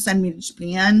boss is going to send me to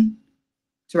Japan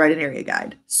to write an area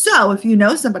guide. So if you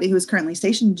know somebody who is currently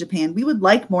stationed in Japan, we would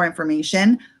like more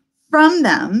information from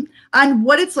them on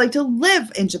what it's like to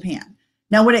live in Japan.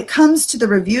 Now, when it comes to the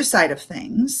review side of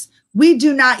things, we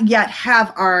do not yet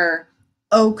have our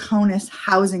OCONUS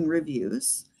housing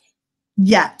reviews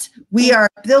Yet. We are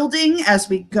building as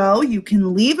we go. You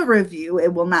can leave a review.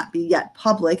 It will not be yet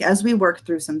public as we work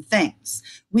through some things.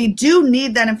 We do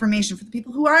need that information for the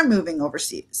people who are moving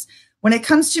overseas. When it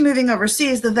comes to moving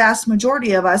overseas, the vast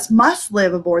majority of us must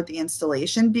live aboard the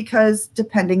installation because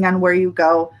depending on where you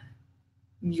go,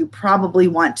 you probably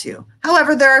want to.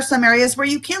 However, there are some areas where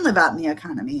you can live out in the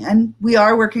economy, and we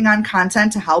are working on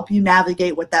content to help you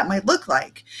navigate what that might look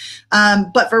like.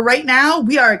 But for right now,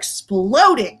 we are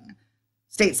exploding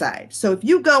stateside. So if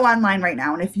you go online right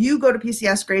now, and if you go to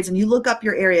PCS grades and you look up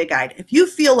your area guide, if you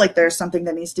feel like there's something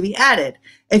that needs to be added,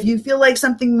 if you feel like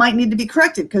something might need to be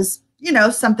corrected because, you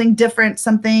know, something different,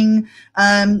 something,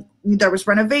 there was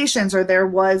renovations or there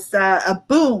was a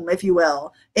boom, if you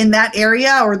will, in that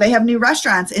area, or they have new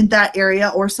restaurants in that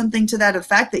area or something to that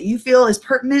effect that you feel is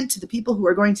pertinent to the people who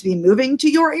are going to be moving to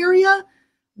your area,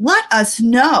 let us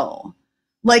know.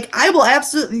 Like, I will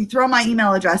absolutely throw my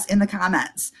email address in the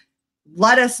comments.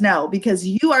 Let us know, because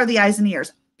you are the eyes and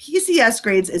ears. PCS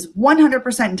grades is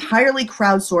 100% entirely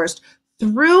crowdsourced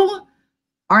through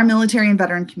our military and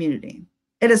veteran community.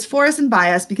 It is for us and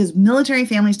by us because military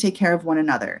families take care of one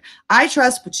another. I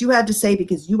trust what you have to say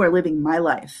because you are living my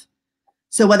life.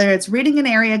 So whether it's reading an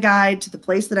area guide to the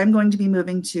place that I'm going to be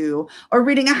moving to, or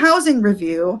reading a housing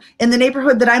review in the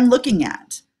neighborhood that I'm looking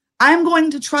at, I'm going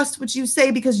to trust what you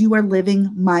say because you are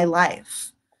living my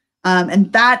life.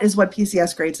 And that is what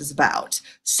PCS grades is about.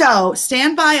 So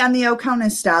stand by on the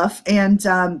OCONUS stuff, and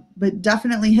but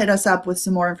definitely hit us up with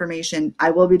some more information. I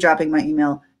will be dropping my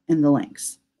email in the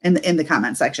links in the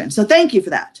comment section. So thank you for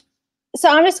that. So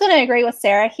I'm just going to agree with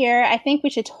Sarah here. I think we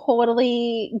should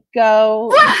totally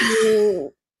go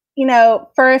to, you know,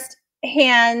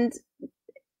 first-hand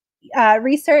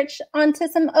research onto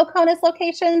some OCONUS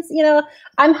locations. You know,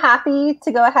 I'm happy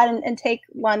to go ahead and take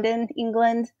London,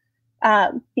 England,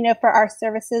 you know, for our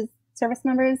service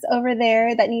members over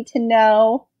there that need to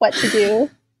know what to do.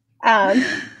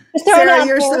 Sarah,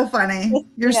 you're so funny.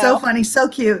 You're so funny, so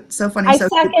cute, so funny. I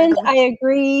second, I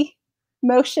agree.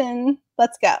 Motion,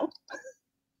 let's go.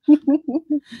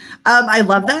 I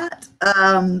love that.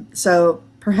 So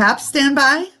perhaps stand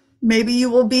by. Maybe you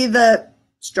will be the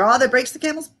straw that breaks the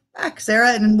camel's back,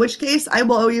 Sarah, and in which case I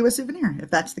will owe you a souvenir if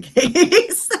that's the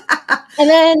case. And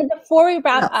then before we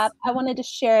wrap up, I wanted to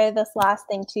share this last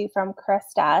thing too from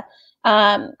Krista.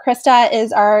 Krista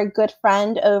is our good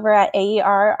friend over at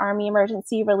AER, Army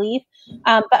Emergency Relief.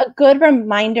 But a good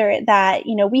reminder that,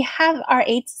 you know, we have our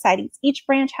aid societies. Each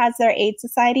branch has their aid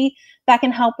society that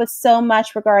can help with so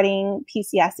much regarding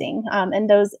PCSing and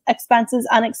those expenses,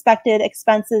 unexpected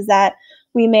expenses that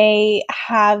we may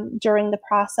have during the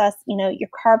process. You know, your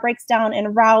car breaks down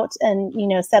en route and, you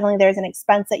know, suddenly there's an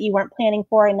expense that you weren't planning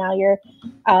for and now you're,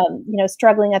 you know,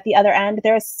 struggling at the other end.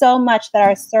 There is so much that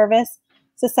our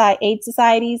aid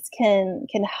societies can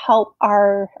help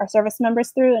our service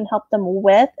members through and help them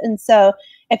with. And so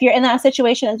if you're in that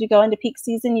situation as we go into peak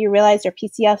season, you realize your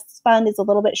PCS fund is a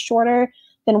little bit shorter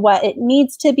than what it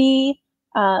needs to be,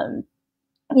 you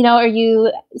know,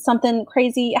 or something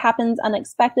crazy happens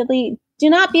unexpectedly, do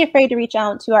not be afraid to reach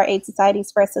out to our aid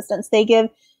societies for assistance. They give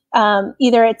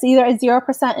either a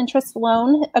 0% interest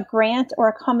loan, a grant, or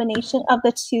a combination of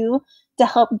the two to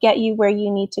help get you where you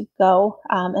need to go.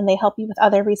 And they help you with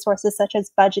other resources such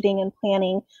as budgeting and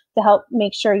planning to help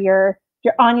make sure you're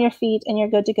on your feet and you're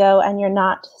good to go and you're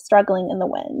not struggling in the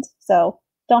wind. So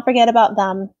don't forget about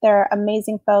them. They're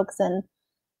amazing folks, and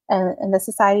the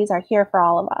societies are here for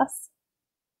all of us.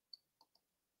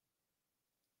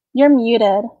 You're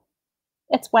muted.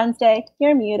 It's Wednesday.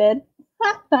 You're muted.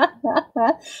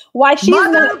 Why she's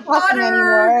not talking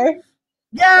anymore.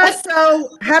 Yeah,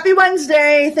 so happy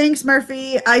Wednesday. Thanks,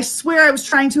 Murphy. I swear I was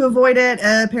trying to avoid it.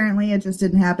 Apparently it just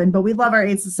didn't happen, but we love our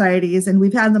aid societies and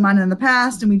we've had them on in the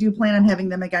past and we do plan on having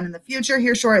them again in the future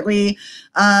here shortly.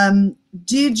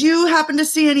 Did you happen to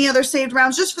see any other saved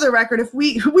rounds? Just for the record, if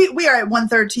we are at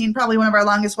 113, probably one of our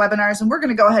longest webinars, and we're going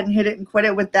to go ahead and hit it and quit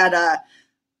it with that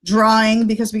drawing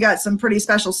because we got some pretty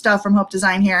special stuff from Hope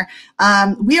Design here.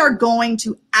 We are going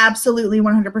to absolutely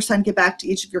 100% get back to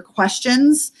each of your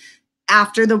questions.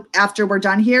 After we're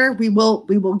done here, we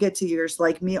will get to yours,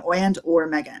 like me and or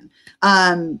Megan.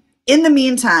 In the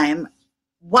meantime,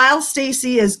 while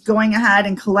Stacy is going ahead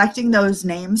and collecting those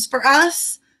names for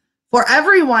us, for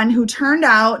everyone who turned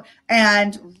out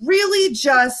and really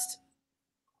just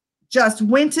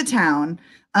went to town.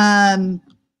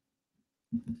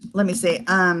 Let me see.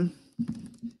 I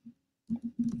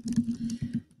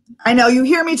know you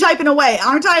hear me typing away.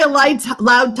 Aren't I a loud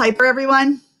typer,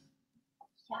 everyone?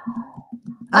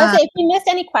 I would say if you missed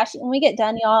any question when we get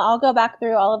done, y'all, I'll go back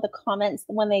through all of the comments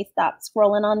when they stop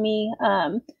scrolling on me.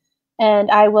 And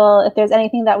And I will, if there's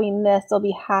anything that we missed, I'll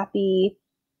be happy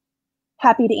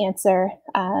to answer,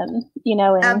 you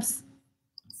know, and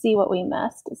see what we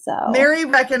missed. So Mary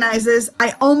recognizes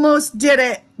I almost did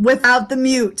it without the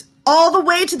mute. All the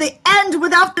way to the end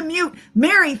without the mute.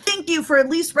 Mary, thank you for at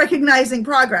least recognizing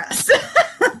progress.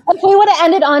 If we would have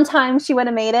ended on time, she would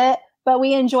have made it. But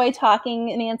we enjoy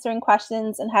talking and answering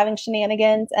questions and having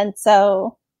shenanigans. And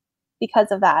so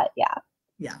because of that, yeah.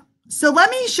 Yeah. So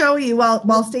let me show you,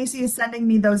 while Stacy is sending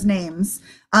me those names,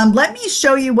 let me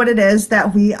show you what it is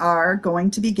that we are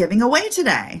going to be giving away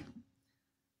today.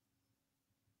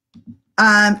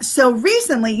 So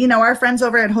recently, you know, our friends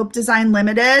over at Hope Design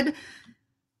Limited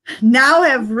now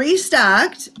have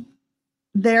restocked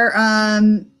their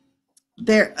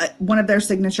one of their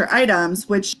signature items,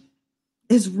 which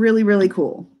is really, really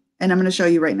cool. And I'm going to show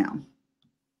you right now.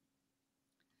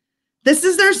 This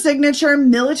is their signature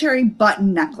military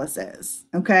button necklaces.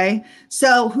 Okay.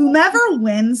 So whomever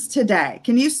wins today,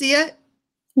 can you see it?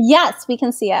 Yes, we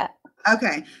can see it.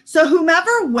 Okay. So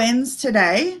whomever wins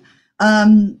today,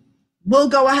 we'll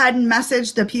go ahead and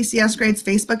message the PCS Grades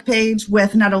Facebook page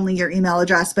with not only your email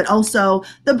address, but also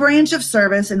the branch of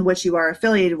service in which you are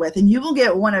affiliated with. And you will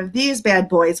get one of these bad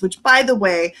boys, which, by the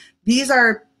way, these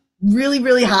are really,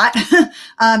 really hot.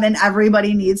 And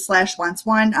everybody needs / wants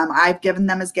one. I've given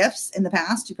them as gifts in the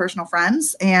past to personal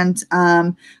friends. And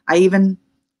I even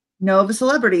know of a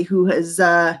celebrity who is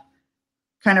kind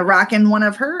of rocking one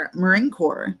of her Marine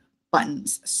Corps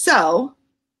buttons. So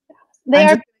they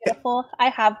are beautiful. I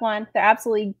have one. They're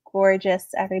absolutely gorgeous,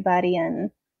 everybody. And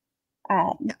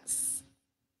yes.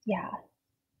 Yeah.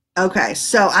 Okay,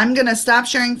 so I'm going to stop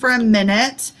sharing for a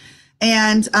minute.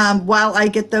 And while I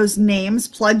get those names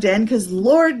plugged in, because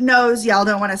Lord knows y'all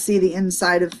don't want to see the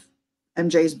inside of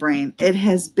MJ's brain. It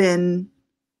has been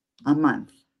a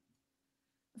month.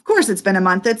 Of course, it's been a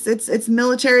month. It's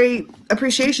Military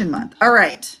Appreciation Month. All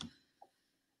right.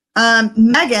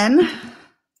 Megan.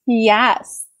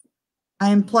 Yes.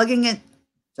 I'm plugging it.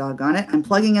 Doggone it. I'm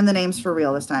plugging in the names for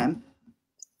real this time.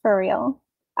 For real.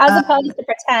 As opposed to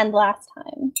pretend last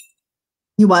time.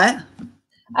 You what?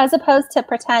 As opposed to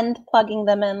pretend plugging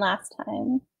them in last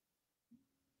time.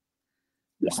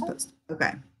 You're supposed to.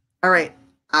 Okay. All right.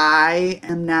 I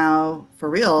am now, for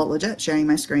real, legit, sharing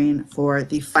my screen for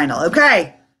the final.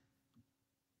 Okay.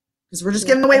 Because we're just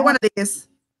giving away one of these.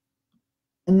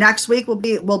 And next week we'll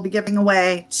be giving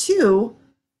away 2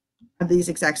 of these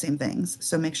exact same things.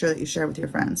 So make sure that you share with your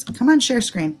friends. Come on, share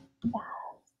screen.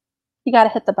 You got to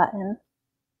hit the button.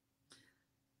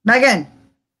 Megan,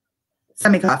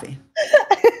 send me coffee.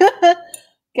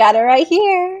 Got it right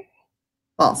here.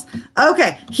 False.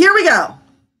 Okay, here we go.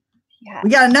 Yeah. We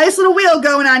got a nice little wheel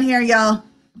going on here, y'all.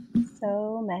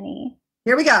 So many.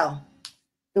 Here we go.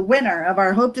 The winner of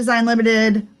our Hope Design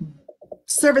Limited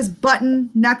service button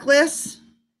necklace.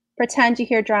 Pretend you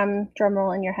hear drum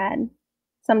roll in your head.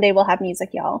 Someday we'll have music,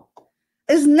 y'all.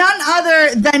 Is none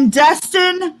other than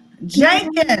Destin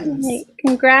Jenkins.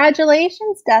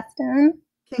 Congratulations, Destin.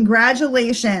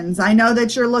 Congratulations. I know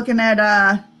that you're looking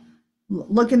at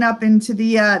looking up into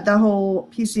the whole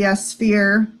PCS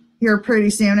sphere here pretty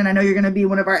soon, and I know you're going to be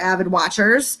one of our avid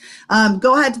watchers.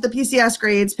 Go ahead to the PCS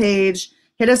Grades page.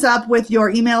 Hit us up with your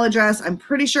email address. I'm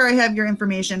pretty sure I have your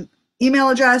information. Email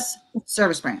address,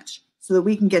 service branch, so that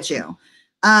we can get you.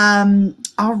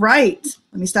 All right.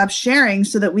 Let me stop sharing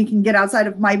so that we can get outside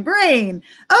of my brain.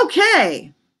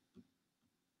 Okay.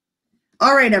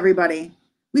 All right, everybody.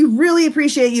 We really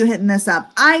appreciate you hitting this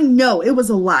up. I know it was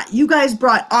a lot. You guys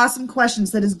brought awesome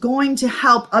questions that is going to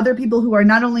help other people who are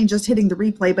not only just hitting the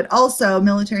replay, but also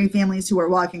military families who are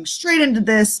walking straight into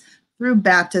this through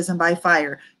baptism by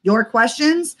fire. Your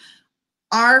questions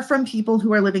are from people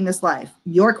who are living this life.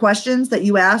 Your questions that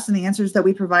you asked and the answers that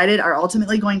we provided are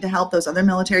ultimately going to help those other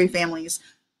military families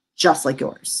just like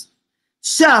yours.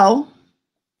 So,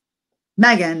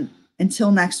 Megan,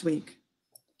 until next week.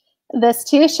 This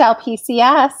too shall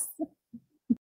PCS.